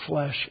 but the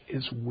flesh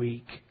is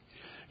weak.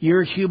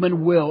 Your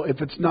human will,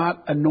 if it's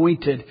not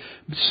anointed,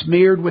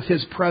 smeared with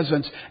His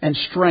presence and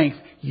strength,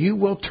 you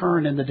will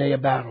turn in the day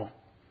of battle.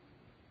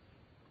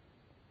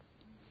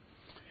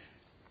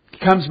 He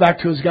comes back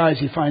to his guys,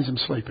 he finds them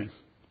sleeping.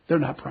 They're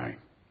not praying.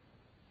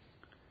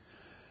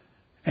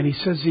 And he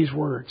says these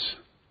words,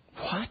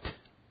 what?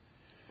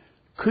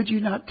 Could you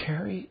not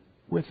tarry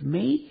with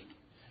me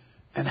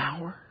an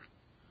hour?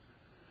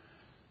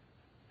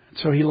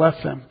 So he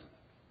left them,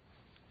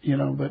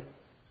 but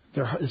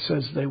it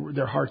says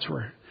their hearts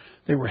were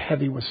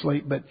heavy with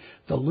sleep. But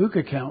the Luke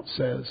account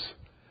says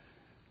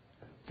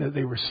that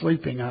they were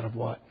sleeping out of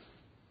what?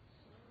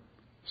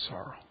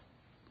 Sorrow.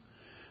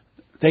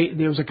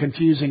 There was a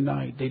confusing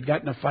night. They'd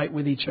gotten in a fight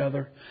with each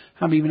other.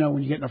 How many of you know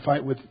when you get in a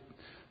fight with,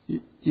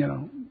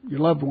 your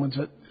loved ones,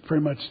 that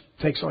pretty much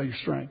takes all your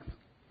strength?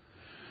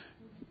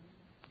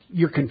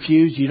 You're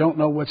confused. You don't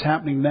know what's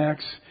happening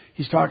next.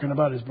 He's talking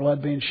about His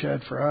blood being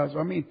shed for us.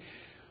 I mean,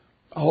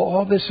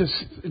 all this is,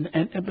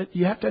 but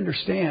you have to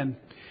understand,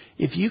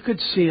 if you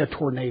could see a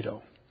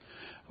tornado,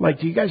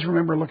 like, do you guys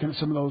remember looking at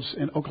some of those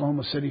in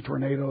Oklahoma City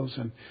tornadoes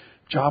and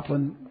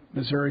Joplin,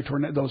 Missouri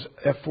tornadoes,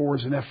 those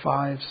F4s and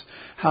F5s,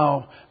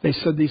 how they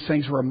said these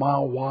things were a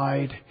mile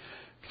wide,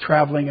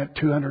 traveling at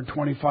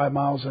 225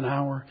 miles an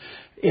hour?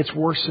 It's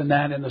worse than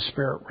that in the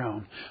spirit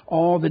realm.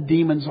 All the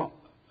demons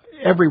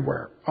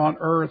everywhere, on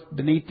earth,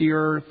 beneath the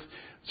earth,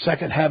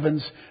 second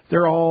heavens,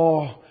 they're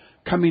all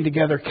coming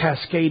together,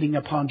 cascading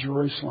upon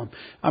Jerusalem.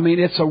 I mean,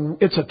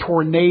 it's a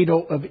tornado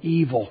of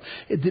evil.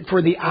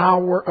 For the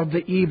hour of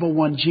the evil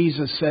one,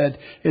 Jesus said,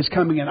 is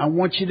coming in. I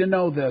want you to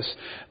know this,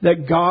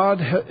 that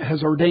God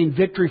has ordained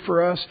victory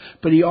for us,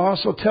 but He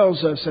also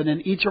tells us that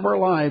in each of our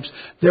lives,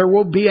 there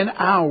will be an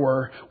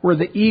hour where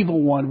the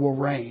evil one will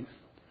reign.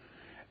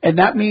 And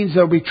that means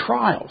there'll be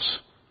trials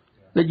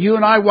that you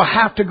and I will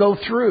have to go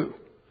through.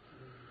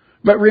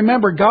 But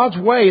remember, God's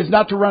way is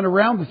not to run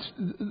around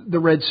the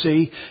Red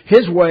Sea.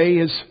 His way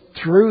is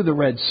through the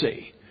Red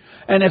Sea.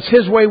 And it's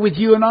His way with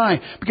you and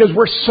I. Because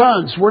we're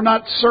sons. We're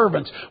not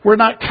servants. We're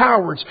not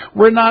cowards.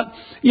 We're not,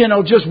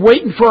 just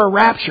waiting for a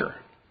rapture.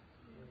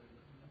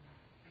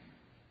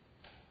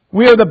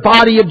 We are the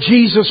body of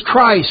Jesus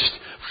Christ.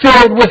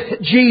 Filled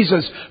with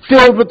Jesus.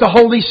 Filled with the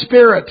Holy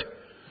Spirit.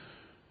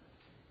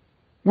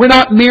 We're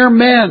not mere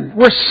men.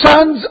 We're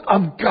sons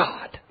of God.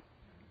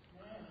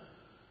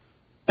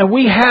 And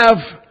we have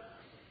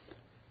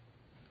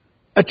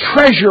a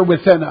treasure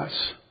within us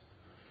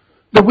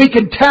that we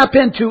can tap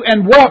into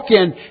and walk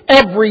in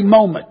every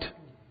moment.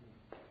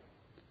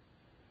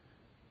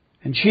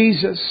 And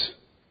Jesus,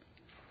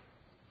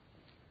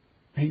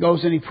 He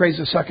goes and He prays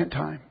a second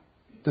time.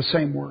 The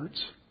same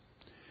words.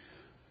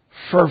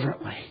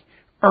 Fervently,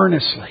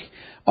 earnestly,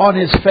 on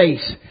His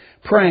face,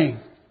 praying.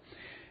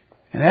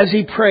 And as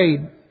He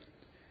prayed,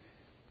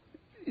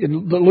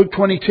 in Luke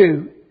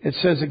 22, it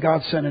says that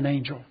God sent an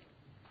angel.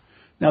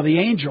 Now the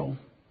angel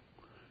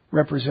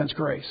represents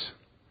grace.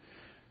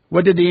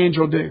 What did the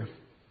angel do?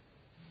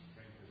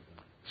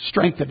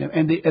 Strengthened him.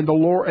 And the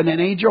Lord, and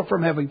an angel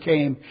from heaven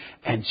came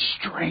and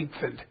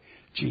strengthened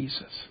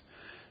Jesus.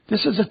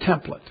 This is a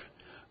template.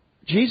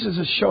 Jesus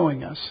is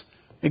showing us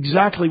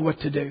exactly what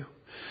to do.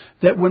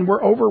 That when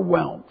we're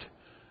overwhelmed,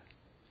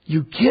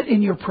 you get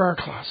in your prayer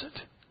closet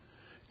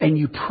and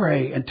you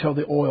pray until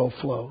the oil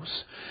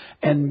flows.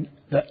 And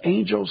the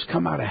angels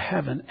come out of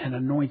heaven and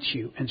anoint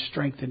you and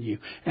strengthen you.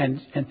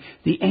 And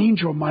the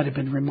angel might have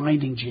been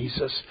reminding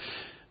Jesus,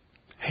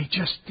 hey,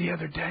 just the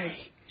other day,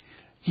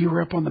 you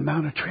were up on the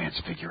Mount of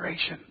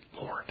Transfiguration,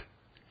 Lord,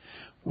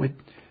 with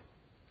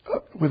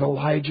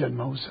Elijah and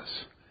Moses.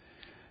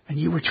 And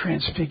you were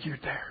transfigured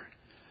there.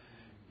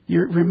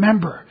 You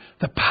remember,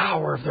 the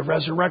power of the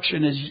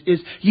resurrection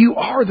is you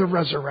are the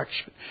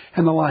resurrection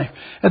and the life.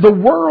 And the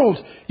world,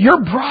 your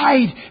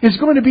bride, is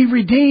going to be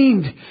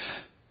redeemed.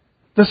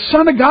 The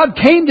Son of God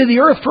came to the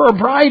earth for a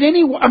bride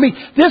anyway. I mean,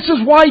 this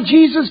is why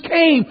Jesus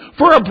came,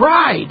 for a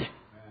bride.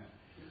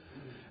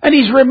 And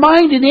He's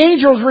reminding, the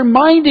angel is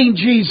reminding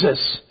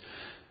Jesus.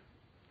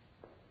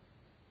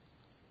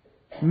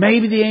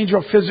 Maybe the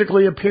angel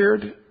physically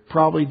appeared.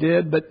 Probably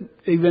did. But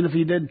even if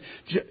he did,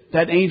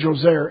 that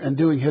angel's there and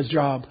doing his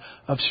job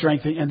of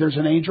strengthening. And there's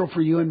an angel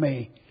for you and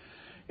me.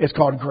 It's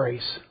called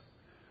grace.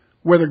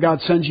 Whether God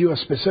sends you a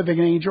specific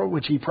angel,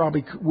 which He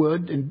probably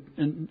would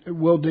and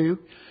will do.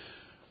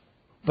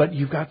 But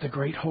you've got the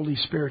great Holy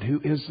Spirit, who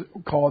is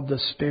called the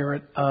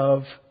Spirit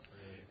of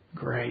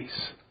grace.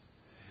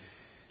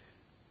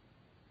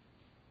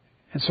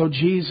 And so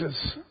Jesus,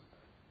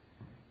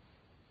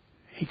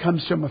 he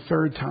comes to him a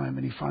third time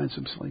and he finds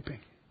him sleeping,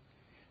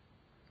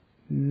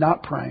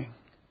 not praying.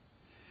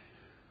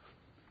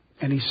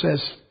 And he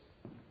says,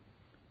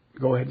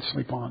 go ahead and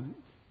sleep on.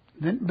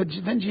 But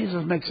then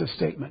Jesus makes a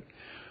statement.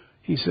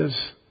 He says,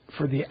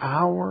 for the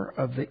hour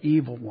of the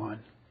evil one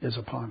is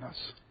upon us.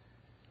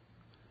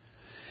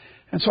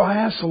 And so I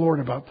asked the Lord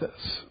about this.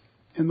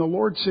 And the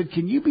Lord said,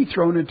 can you be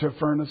thrown into a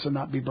furnace and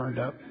not be burned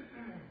up?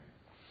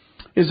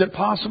 Is it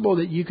possible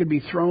that you could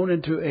be thrown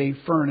into a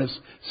furnace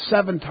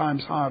 7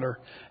 times hotter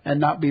and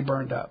not be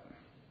burned up?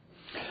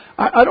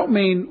 I don't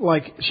mean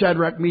like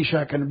Shadrach,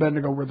 Meshach, and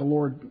Abednego where the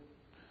Lord,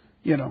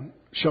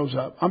 shows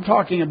up. I'm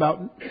talking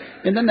about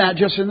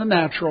just in the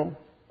natural.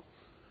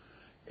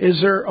 Is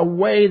there a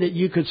way that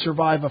you could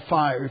survive a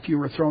fire if you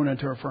were thrown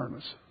into a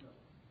furnace?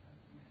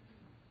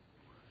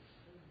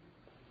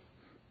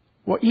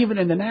 Well, even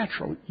in the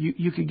natural,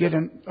 you could get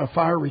in a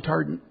fire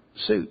retardant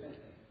suit.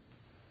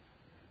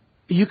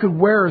 You could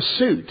wear a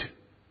suit.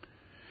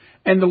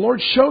 And the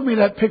Lord showed me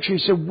that picture. He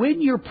said,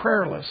 when you're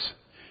prayerless,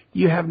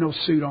 you have no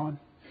suit on.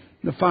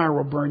 The fire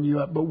will burn you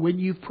up. But when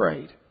you've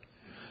prayed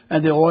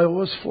and the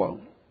oil is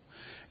flown,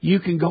 you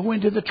can go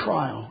into the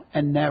trial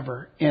and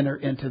never enter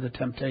into the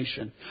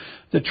temptation.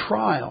 The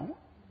trial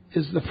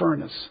is the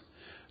furnace.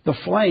 The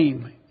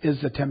flame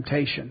is the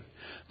temptation.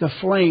 The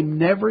flame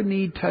never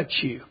need touch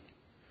you.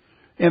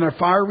 In a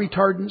fire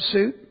retardant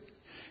suit,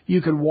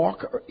 you can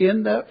walk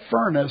in the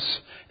furnace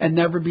and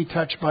never be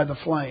touched by the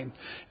flame.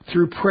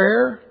 Through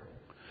prayer,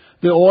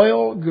 the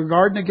oil, the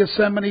Garden of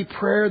Gethsemane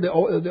prayer, the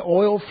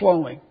oil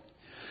flowing,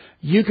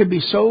 you can be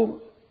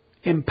so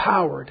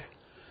empowered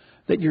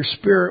that your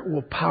spirit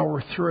will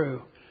power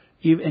through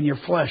and your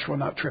flesh will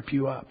not trip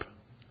you up.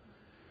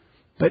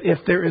 But if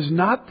there is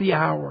not the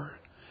hour,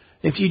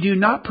 if you do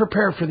not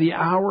prepare for the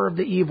hour of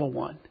the evil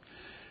one,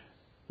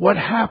 what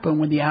happened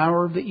when the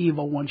hour of the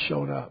evil one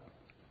showed up?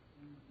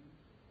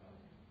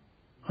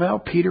 Well,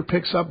 Peter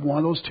picks up one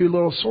of those 2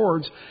 little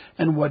swords,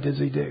 and what does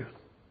he do?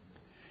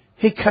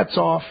 He cuts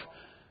off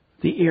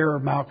the ear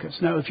of Malchus.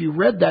 Now, if you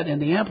read that in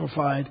the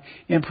Amplified,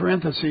 in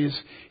parentheses,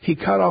 he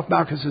cut off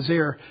Malchus's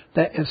ear.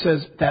 That it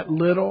says, that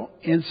little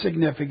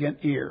insignificant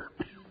ear.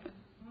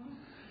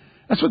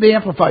 That's what the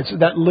Amplified says,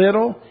 that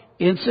little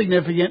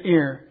insignificant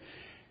ear.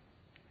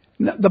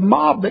 Now, the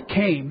mob that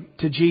came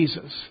to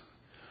Jesus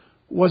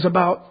was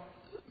about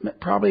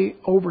probably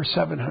over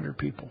 700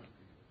 people.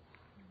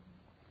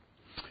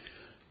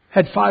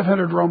 Had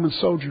 500 Roman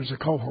soldiers, a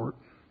cohort.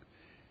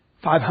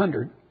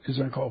 500 is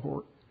in a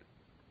cohort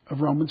of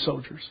Roman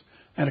soldiers.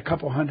 And a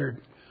couple hundred,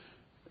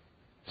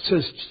 it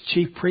says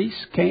chief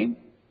priests came,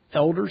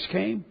 elders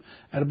came,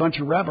 and a bunch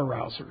of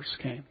rabble-rousers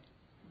came.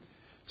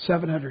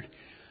 700.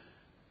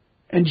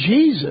 And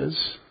Jesus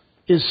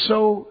is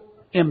so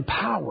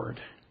empowered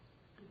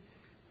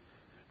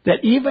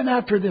that even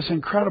after this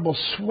incredible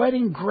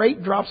sweating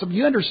great drops of,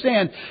 you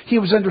understand, he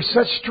was under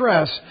such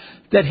stress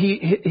that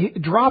he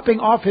dropping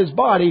off his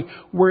body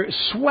were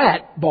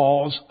sweat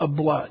balls of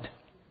blood.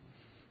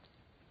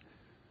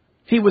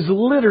 He was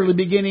literally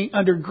beginning,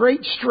 under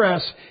great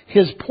stress,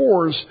 his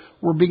pores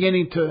were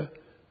beginning to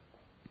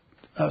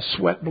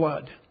sweat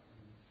blood.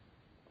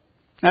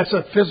 That's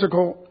a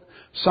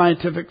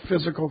scientific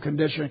physical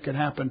condition that can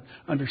happen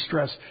under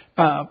stress.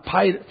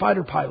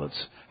 Fighter pilots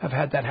have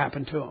had that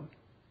happen to them.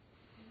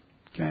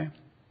 Okay?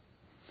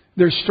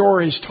 There's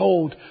stories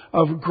told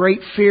of great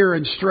fear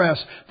and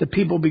stress that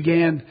people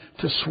began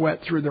to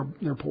sweat through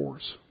their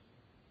pores.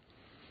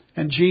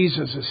 And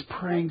Jesus is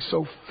praying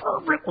so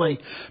fervently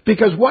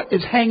because what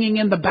is hanging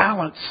in the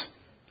balance?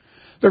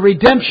 The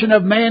redemption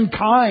of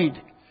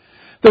mankind.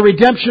 The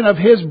redemption of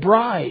His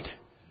bride.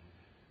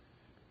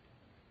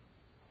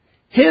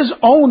 His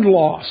own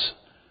loss.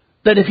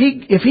 That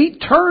if he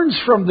turns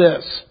from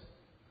this,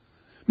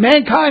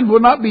 mankind will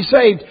not be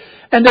saved.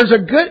 And there's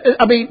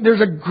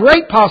a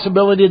great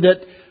possibility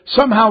that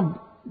somehow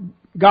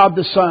God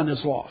the Son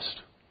is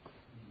lost.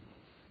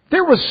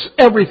 There was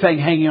everything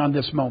hanging on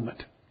this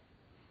moment.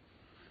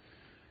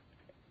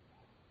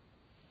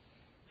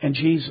 And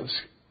Jesus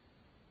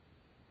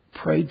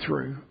prayed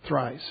through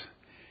thrice.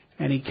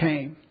 And He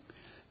came.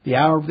 The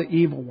hour of the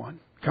evil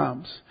one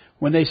comes.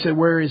 When they said,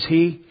 where is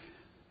He?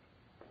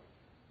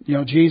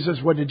 Jesus,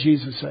 what did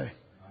Jesus say?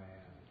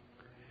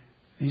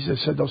 He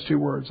said those 2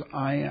 words,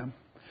 I am.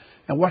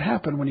 And what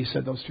happened when He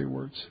said those 2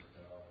 words?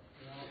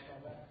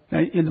 Now,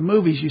 in the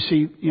movies, you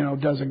see, a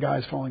dozen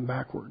guys falling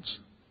backwards.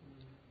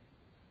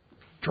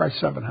 Try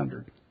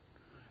 700.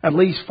 At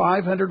least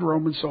 500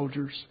 Roman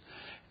soldiers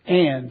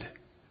and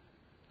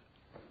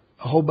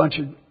a whole bunch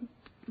of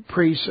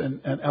priests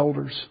and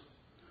elders.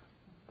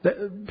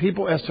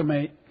 People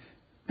estimate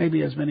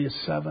maybe as many as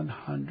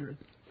 700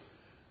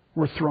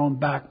 were thrown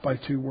back by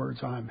 2 words,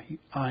 I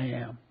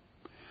am.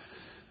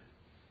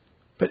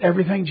 But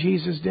everything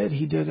Jesus did,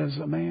 He did as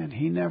a man.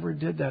 He never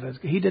did that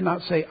He did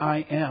not say, I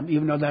am,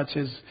 even though that's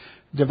His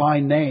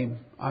divine name.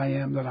 I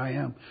am that I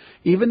am.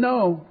 Even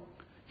though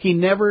He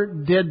never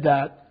did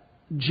that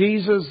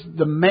Jesus,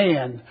 the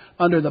man,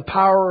 under the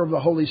power of the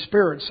Holy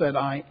Spirit, said,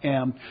 I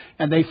am.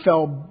 And they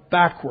fell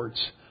backwards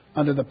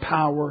under the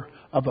power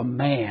of a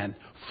man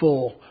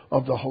full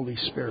of the Holy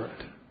Spirit.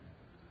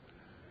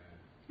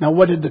 Now,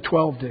 what did the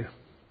 12 do?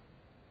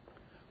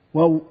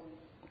 Well,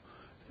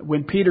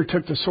 when Peter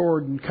took the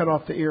sword and cut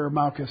off the ear of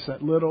Malchus,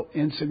 that little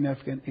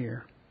insignificant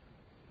ear,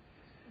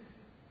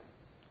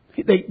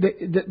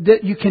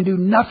 you can do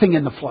nothing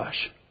in the flesh.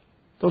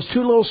 Those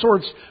two little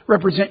swords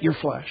represent your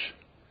flesh.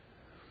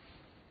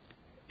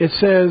 It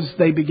says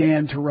they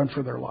began to run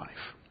for their life.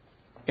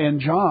 And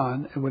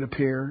John, it would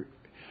appear,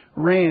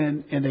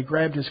 ran and they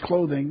grabbed his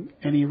clothing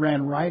and he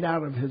ran right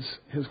out of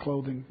his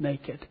clothing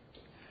naked.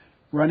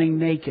 Running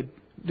naked.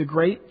 The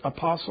great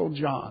apostle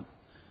John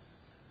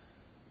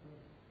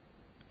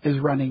is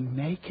running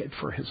naked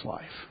for his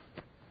life.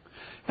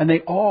 And they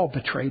all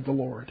betrayed the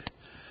Lord.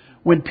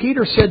 When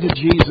Peter said to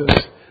Jesus,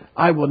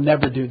 I will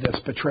never do this,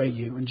 betray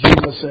you. And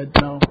Jesus said,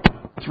 no,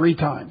 3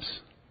 times.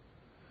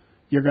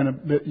 You're going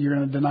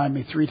to deny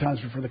me 3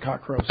 times before the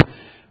cock crows.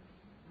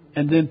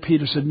 And then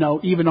Peter said, no,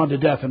 even unto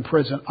death in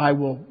prison, I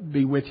will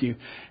be with you.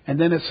 And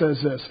then it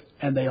says this,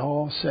 and they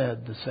all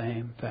said the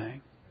same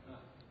thing.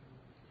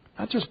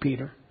 Not just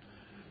Peter,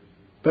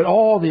 but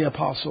all the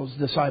apostles,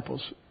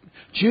 disciples.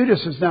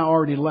 Judas has now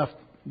already left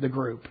the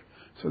group.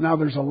 So now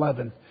there's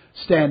 11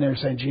 standing there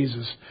saying,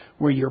 Jesus,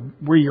 we're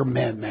your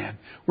men, man.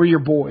 We're your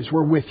boys.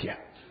 We're with you.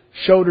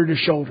 Shoulder to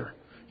shoulder.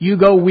 You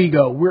go, we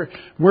go.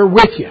 We're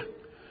with you.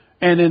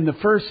 And in the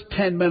first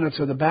 10 minutes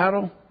of the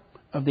battle,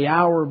 of the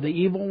hour of the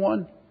evil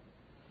one,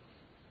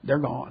 they're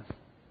gone.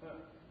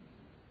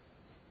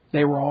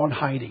 They were all in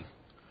hiding.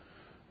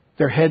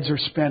 Their heads are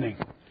spinning.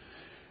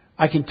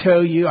 I can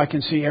tell you, I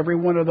can see every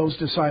one of those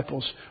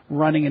disciples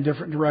running in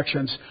different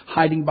directions,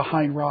 hiding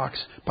behind rocks,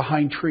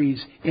 behind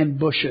trees, in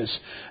bushes.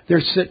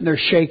 They're sitting there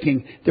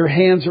shaking. Their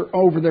hands are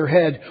over their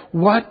head.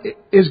 What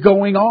is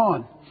going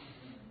on?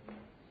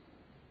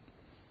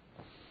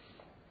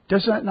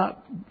 Is that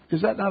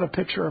not a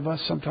picture of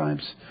us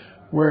sometimes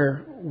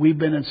where we've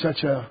been in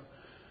such a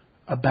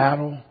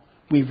battle?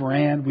 We've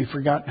ran. We've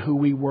forgotten who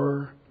we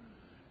were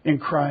in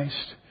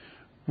Christ.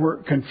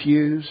 We're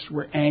confused.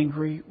 We're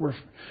angry.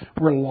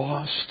 We're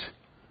lost.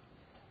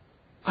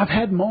 I've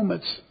had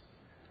moments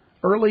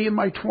early in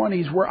my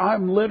 20s where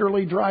I'm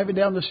literally driving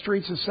down the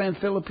streets of San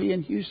Felipe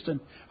in Houston,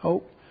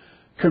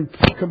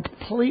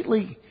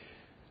 completely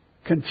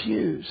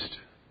confused,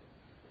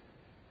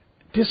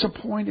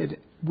 disappointed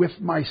with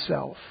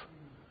myself,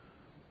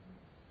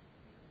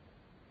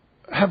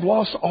 have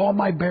lost all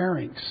my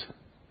bearings.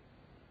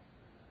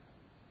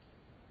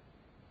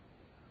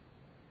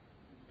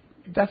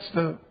 That's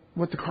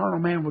what the carnal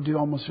man will do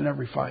almost in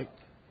every fight.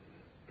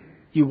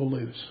 You will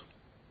lose.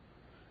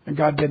 And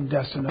God didn't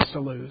destine us to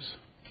lose.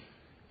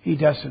 He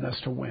destined us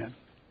to win.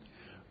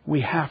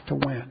 We have to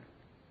win.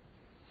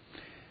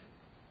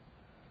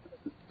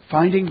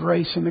 Finding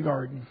grace in the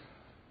garden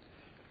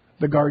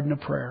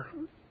of prayer.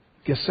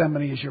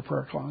 Gethsemane is your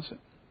prayer closet.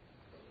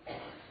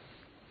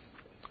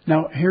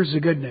 Now, here's the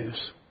good news.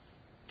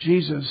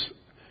 Jesus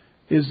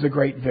is the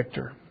great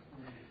victor.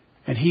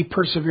 And He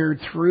persevered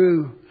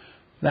through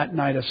that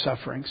night of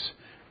sufferings.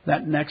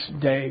 That next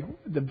day,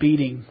 the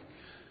beating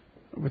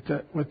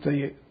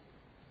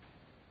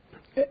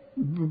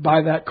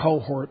by that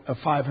cohort of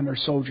 500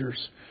 soldiers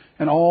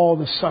and all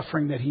the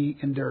suffering that He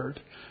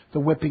endured. The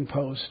whipping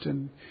post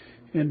and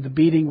the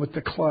beating with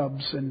the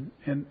clubs and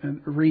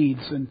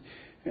reeds and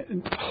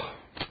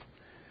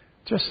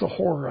just the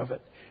horror of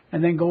it.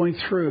 And then going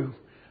through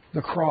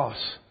the cross.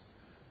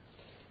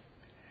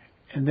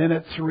 And then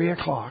at 3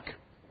 o'clock,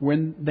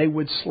 when they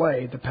would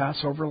slay the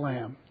Passover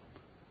lamb,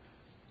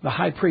 the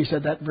high priest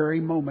at that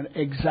very moment,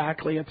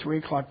 exactly at 3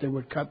 o'clock, they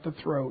would cut the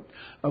throat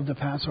of the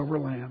Passover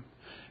lamb.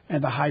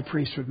 And the high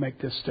priest would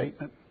make this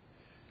statement.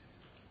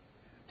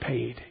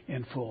 Paid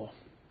in full.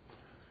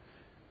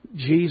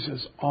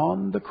 Jesus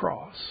on the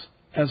cross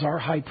as our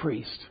high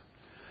priest,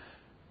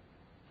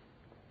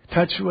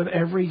 touched with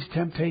every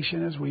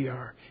temptation as we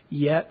are,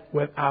 yet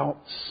without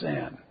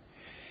sin.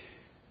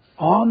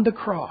 On the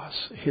cross,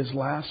 His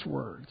last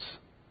words,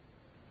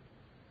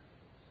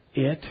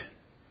 it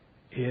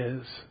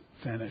is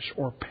finished,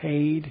 or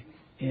paid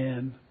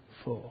in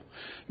full.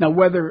 Now,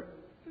 whether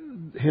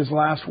His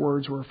last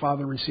words were,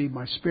 Father, receive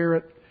my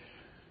spirit,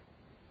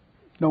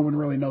 no one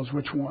really knows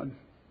which one.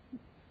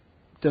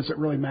 Does it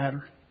really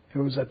matter? It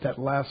was at that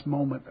last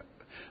moment,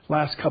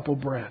 last couple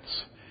breaths.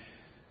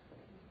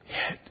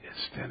 It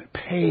is finished,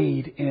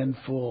 paid in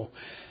full.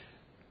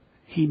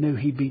 He knew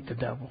He beat the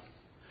devil.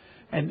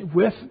 And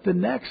with the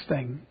next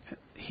thing,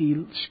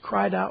 He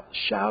cried out,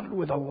 shouted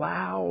with a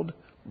loud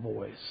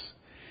voice.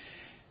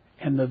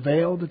 And the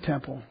veil of the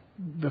temple,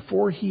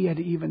 before He had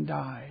even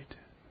died,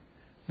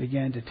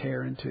 began to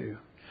tear in two.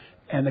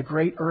 And a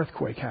great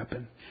earthquake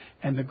happened.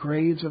 And the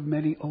graves of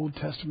many Old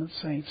Testament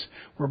saints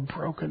were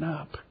broken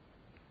up.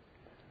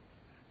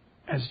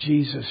 As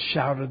Jesus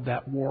shouted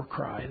that war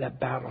cry, that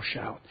battle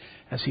shout,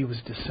 as He was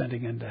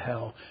descending into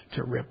hell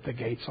to rip the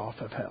gates off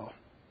of hell.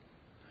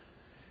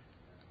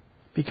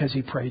 Because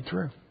He prayed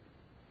through.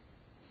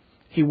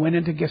 He went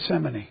into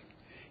Gethsemane.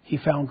 He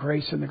found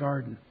grace in the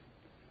garden.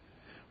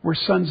 We're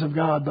sons of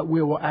God, but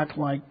we will act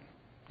like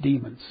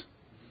demons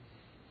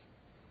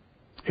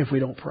if we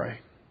don't pray.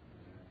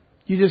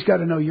 You just got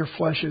to know your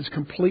flesh is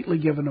completely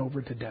given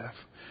over to death.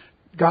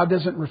 God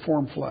doesn't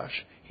reform flesh.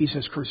 He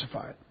says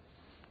crucify it.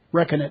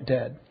 Reckon it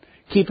dead.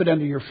 Keep it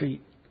under your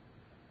feet.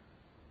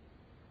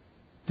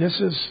 This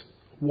is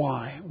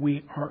why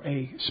we are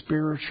a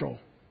spiritual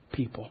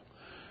people.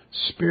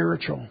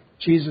 Spiritual.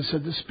 Jesus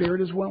said the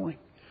spirit is willing.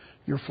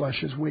 Your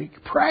flesh is weak.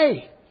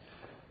 Pray.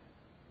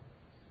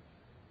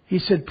 He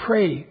said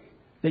pray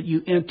that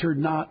you enter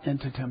not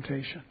into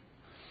temptation.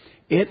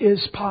 It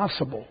is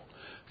possible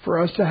for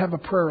us to have a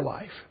prayer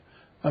life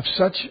of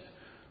such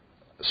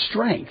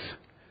strength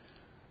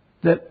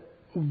that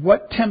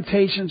what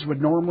temptations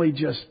would normally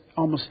just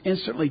almost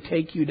instantly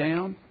take you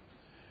down,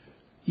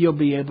 you'll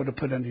be able to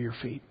put under your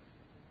feet.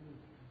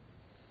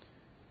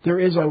 There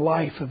is a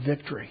life of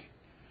victory,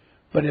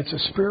 but it's a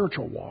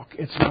spiritual walk.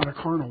 It's not a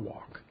carnal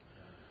walk.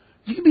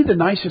 You can be the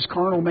nicest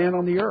carnal man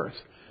on the earth.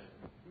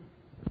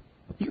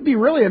 You can be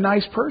really a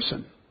nice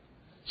person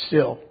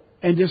still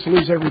and just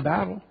lose every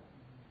battle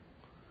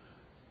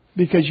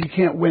because you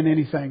can't win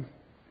anything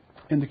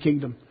in the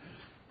kingdom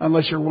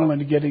unless you're willing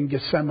to get in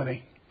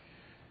Gethsemane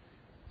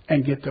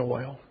and get the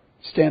oil.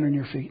 Stand on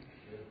your feet.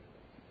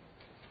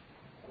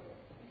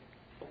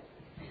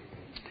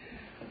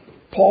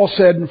 Paul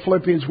said in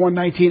Philippians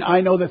 1:19,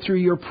 I know that through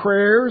your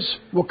prayers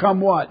will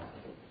come what?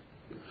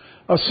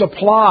 A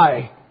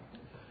supply.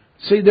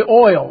 See, the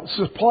oil,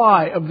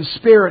 supply of the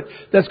Spirit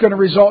that's going to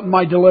result in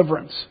my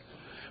deliverance.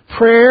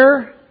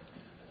 Prayer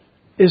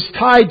is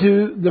tied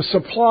to the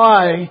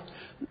supply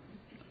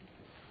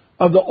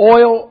of the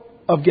oil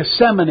of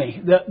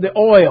Gethsemane, the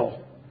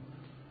oil.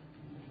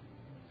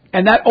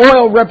 And that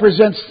oil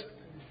represents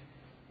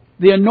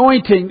the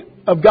anointing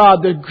of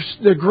God,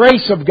 the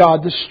grace of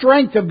God, the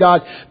strength of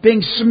God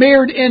being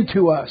smeared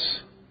into us.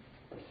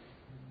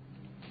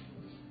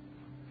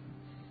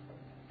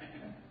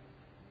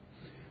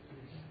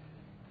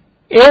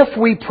 If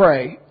we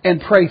pray and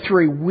pray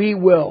through, we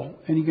will,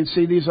 and you can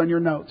see these on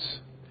your notes,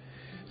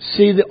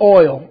 see the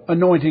oil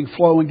anointing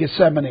flow in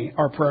Gethsemane,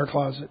 our prayer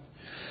closet.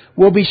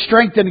 We'll be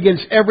strengthened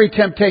against every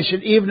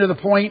temptation, even to the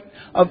point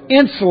of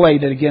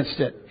insulated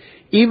against it.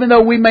 Even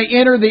though we may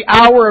enter the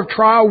hour of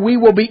trial, we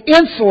will be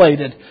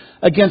insulated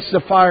against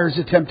the fires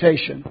of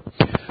temptation.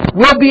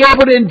 We'll be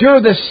able to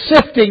endure the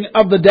sifting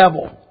of the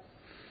devil.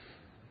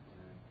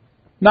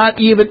 Not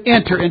even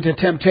enter into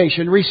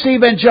temptation.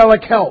 Receive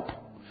angelic help.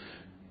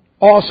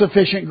 All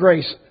sufficient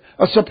grace.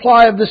 A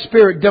supply of the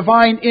Spirit.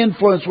 Divine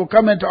influence will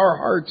come into our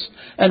hearts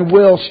and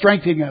will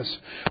strengthen us.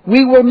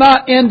 We will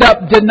not end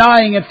up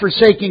denying and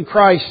forsaking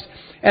Christ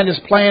and His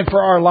plan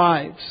for our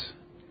lives.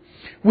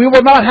 We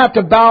will not have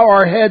to bow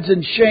our heads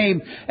in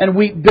shame and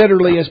weep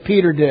bitterly as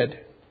Peter did.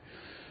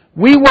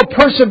 We will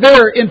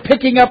persevere in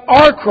picking up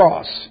our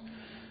cross,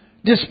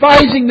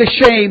 despising the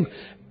shame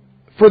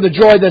for the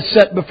joy that's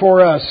set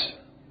before us.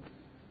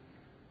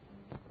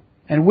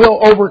 And we'll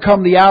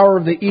overcome the hour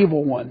of the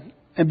evil one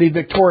and be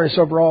victorious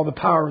over all the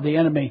power of the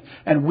enemy,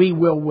 and we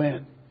will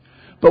win.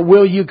 But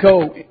will you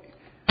go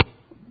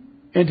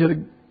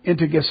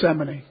into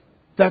Gethsemane?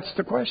 That's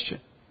the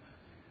question.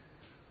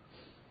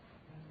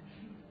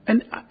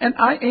 And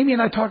Amy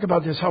and I talk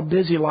about this, how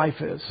busy life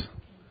is.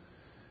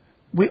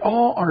 We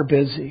all are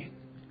busy.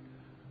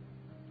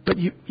 But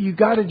you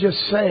got to just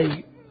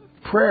say,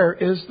 prayer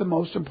is the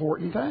most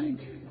important thing.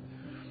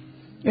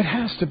 It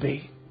has to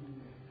be.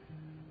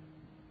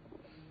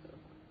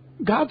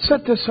 God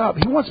set this up.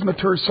 He wants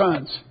mature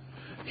sons.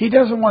 He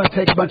doesn't want to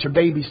take a bunch of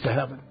babies to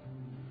heaven.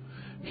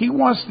 He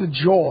wants the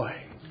joy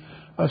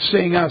of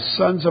seeing us,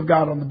 sons of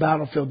God, on the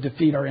battlefield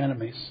defeat our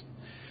enemies.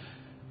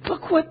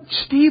 Look what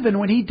Stephen,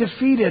 when he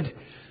defeated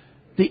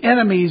the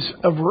enemies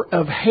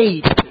of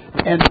hate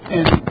and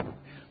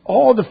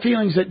all the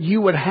feelings that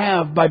you would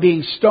have by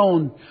being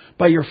stoned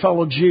by your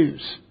fellow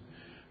Jews,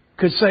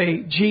 could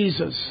say,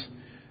 Jesus,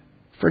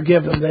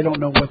 forgive them. They don't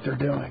know what they're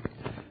doing.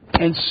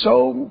 And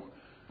so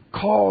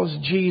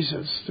caused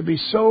Jesus to be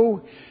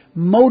so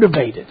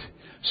motivated,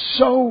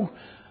 so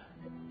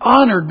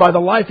honored by the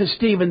life of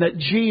Stephen, that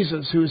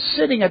Jesus, who is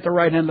sitting at the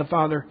right hand of the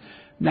Father,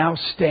 now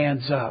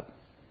stands up.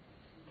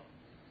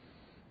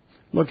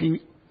 Looking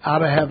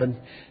out of heaven,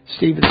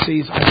 Stephen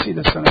sees, I see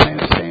the Son of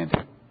Man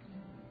standing.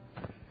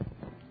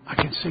 I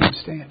can see Him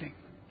standing.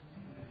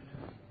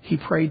 He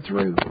prayed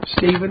through.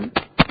 Stephen,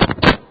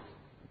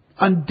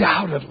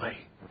 undoubtedly,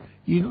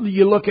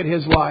 you look at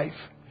his life,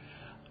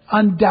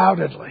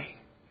 undoubtedly,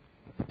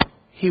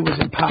 he was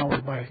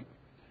empowered by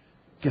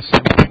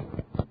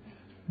Gethsemane,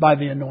 by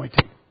the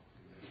anointing.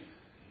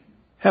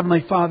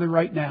 Heavenly Father,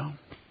 right now,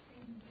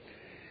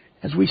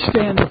 as we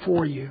stand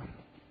before you,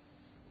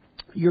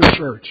 your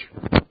church,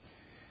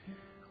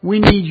 we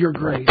need your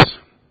grace.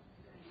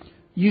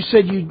 You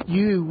said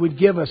you would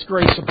give us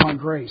grace upon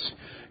grace.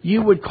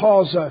 You would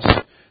cause us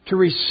to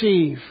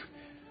receive,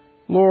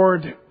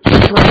 Lord,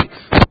 strength,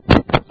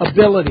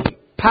 ability,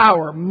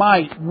 power,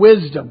 might,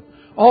 wisdom.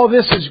 All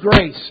this is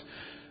grace.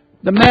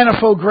 The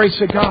manifold grace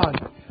of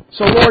God.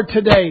 So Lord,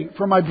 today,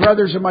 for my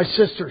brothers and my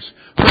sisters,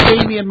 for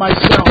Amy and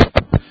myself,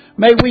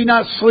 may we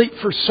not sleep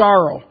for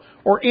sorrow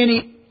or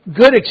any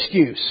good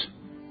excuse,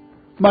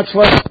 much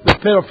less the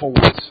pitiful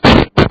ones.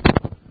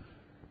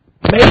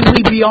 May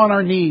we be on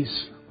our knees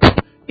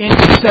in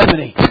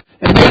Gethsemane.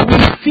 And may we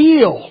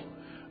feel,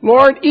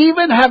 Lord,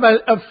 even have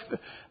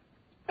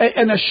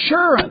an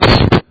assurance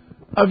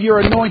of your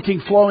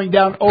anointing flowing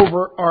down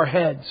over our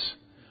heads,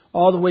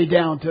 all the way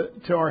down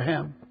to our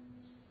hem.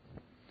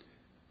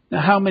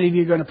 Now, how many of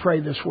you are going to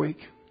pray this week?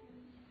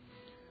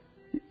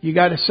 You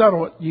got to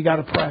settle it. You got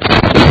to pray.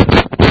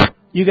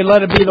 You can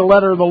let it be the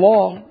letter of the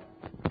law.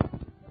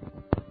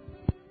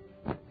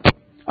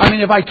 I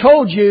mean, if I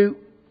told you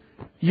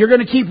you're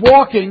going to keep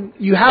walking,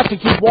 you have to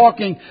keep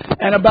walking,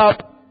 and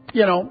about,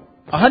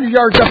 100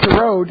 yards up the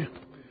road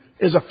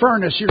is a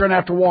furnace you're going to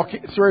have to walk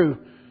through.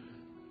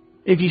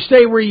 If you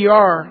stay where you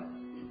are,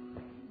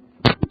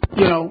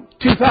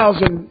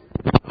 2,000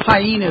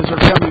 hyenas are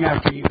coming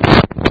after you.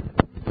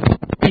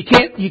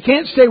 You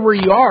can't stay where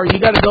you are. You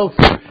got to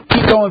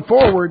keep going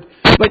forward.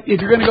 But if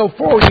you're going to go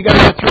forward, you got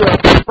to go through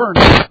a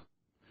furnace.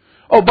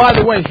 Oh, by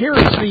the way, here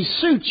is these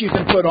suits you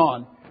can put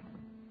on,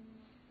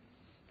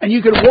 and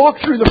you can walk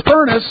through the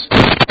furnace,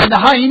 and the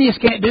hyenas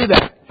can't do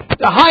that.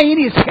 The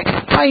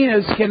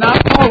hyenas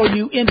cannot follow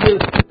you into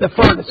the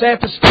furnace. They have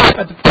to stop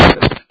at the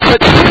furnace.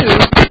 But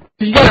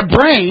you got a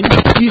brain.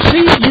 You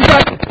see, you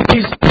got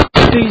these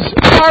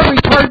fire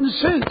retardant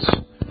suits.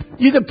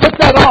 You can put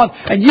that on,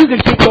 and you can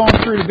keep going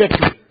through to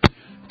victory,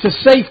 to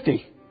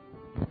safety.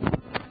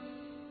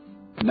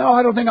 No,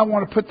 I don't think I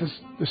want to put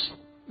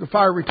the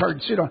fire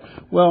retardant suit on.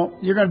 Well,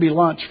 you're going to be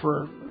lunch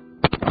for.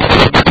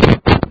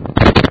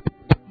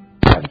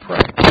 I'd pray.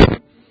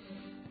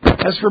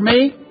 As for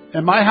me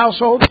and my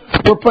household,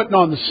 we're putting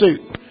on the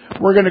suit.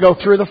 We're going to go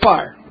through the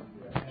fire.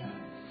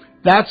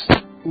 That's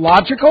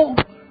logical,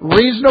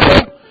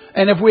 reasonable,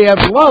 and if we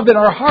have love in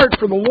our heart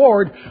for the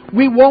Lord,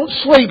 we won't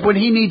sleep when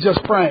He needs us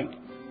praying.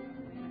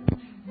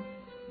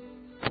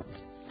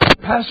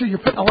 Pastor, you're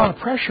putting a lot of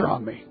pressure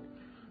on me.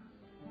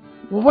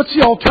 Well, what's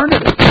the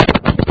alternative?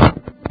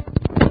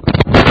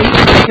 Eat,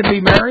 drink, and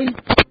be merry?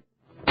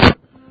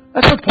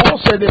 That's what Paul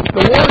said.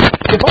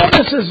 If all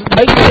this is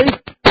make-believe,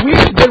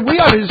 then we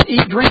ought to just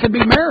eat, drink, and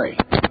be merry.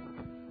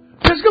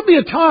 There's going to be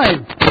a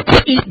time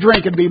to eat,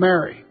 drink, and be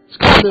merry. It's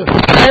called the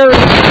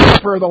marriage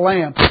supper of the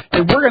Lamb.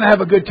 And we're going to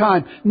have a good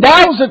time.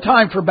 Now's the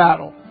time for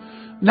battle.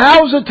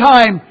 Now's the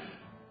time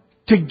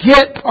to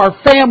get our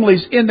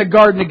families in the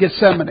Garden of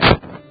Gethsemane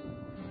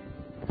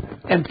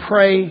and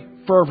pray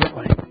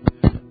fervently.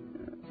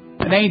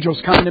 An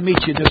angel's coming to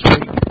meet you this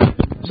week.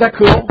 Is that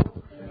cool?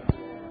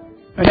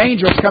 An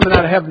angel's coming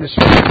out of heaven to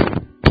speak.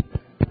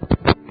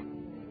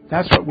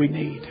 That's what we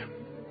need.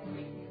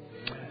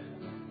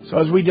 So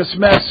as we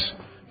dismiss,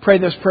 pray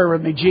this prayer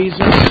with me.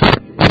 Jesus,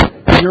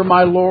 You're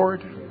my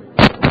Lord.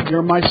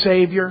 You're my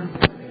Savior.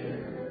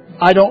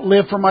 I don't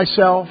live for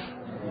myself.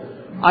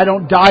 I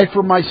don't die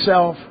for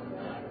myself.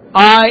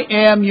 I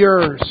am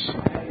Yours.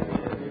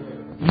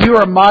 You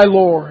are my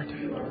Lord.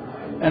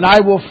 And I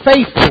will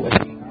faithfully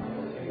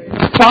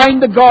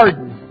find the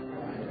garden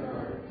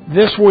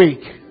this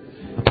week.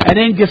 And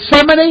in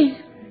Gethsemane,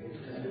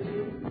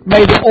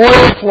 may the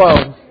oil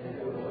flow.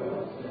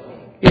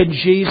 In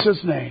Jesus'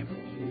 name.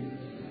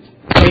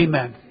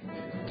 Amen.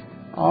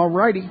 All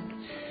righty.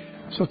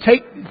 So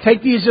take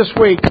these this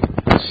week.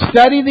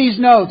 Study these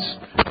notes.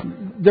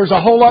 There's a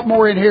whole lot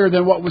more in here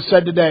than what was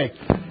said today.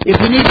 If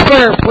you need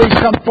prayer, please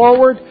come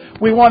forward.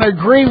 We want to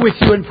agree with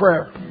you in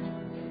prayer.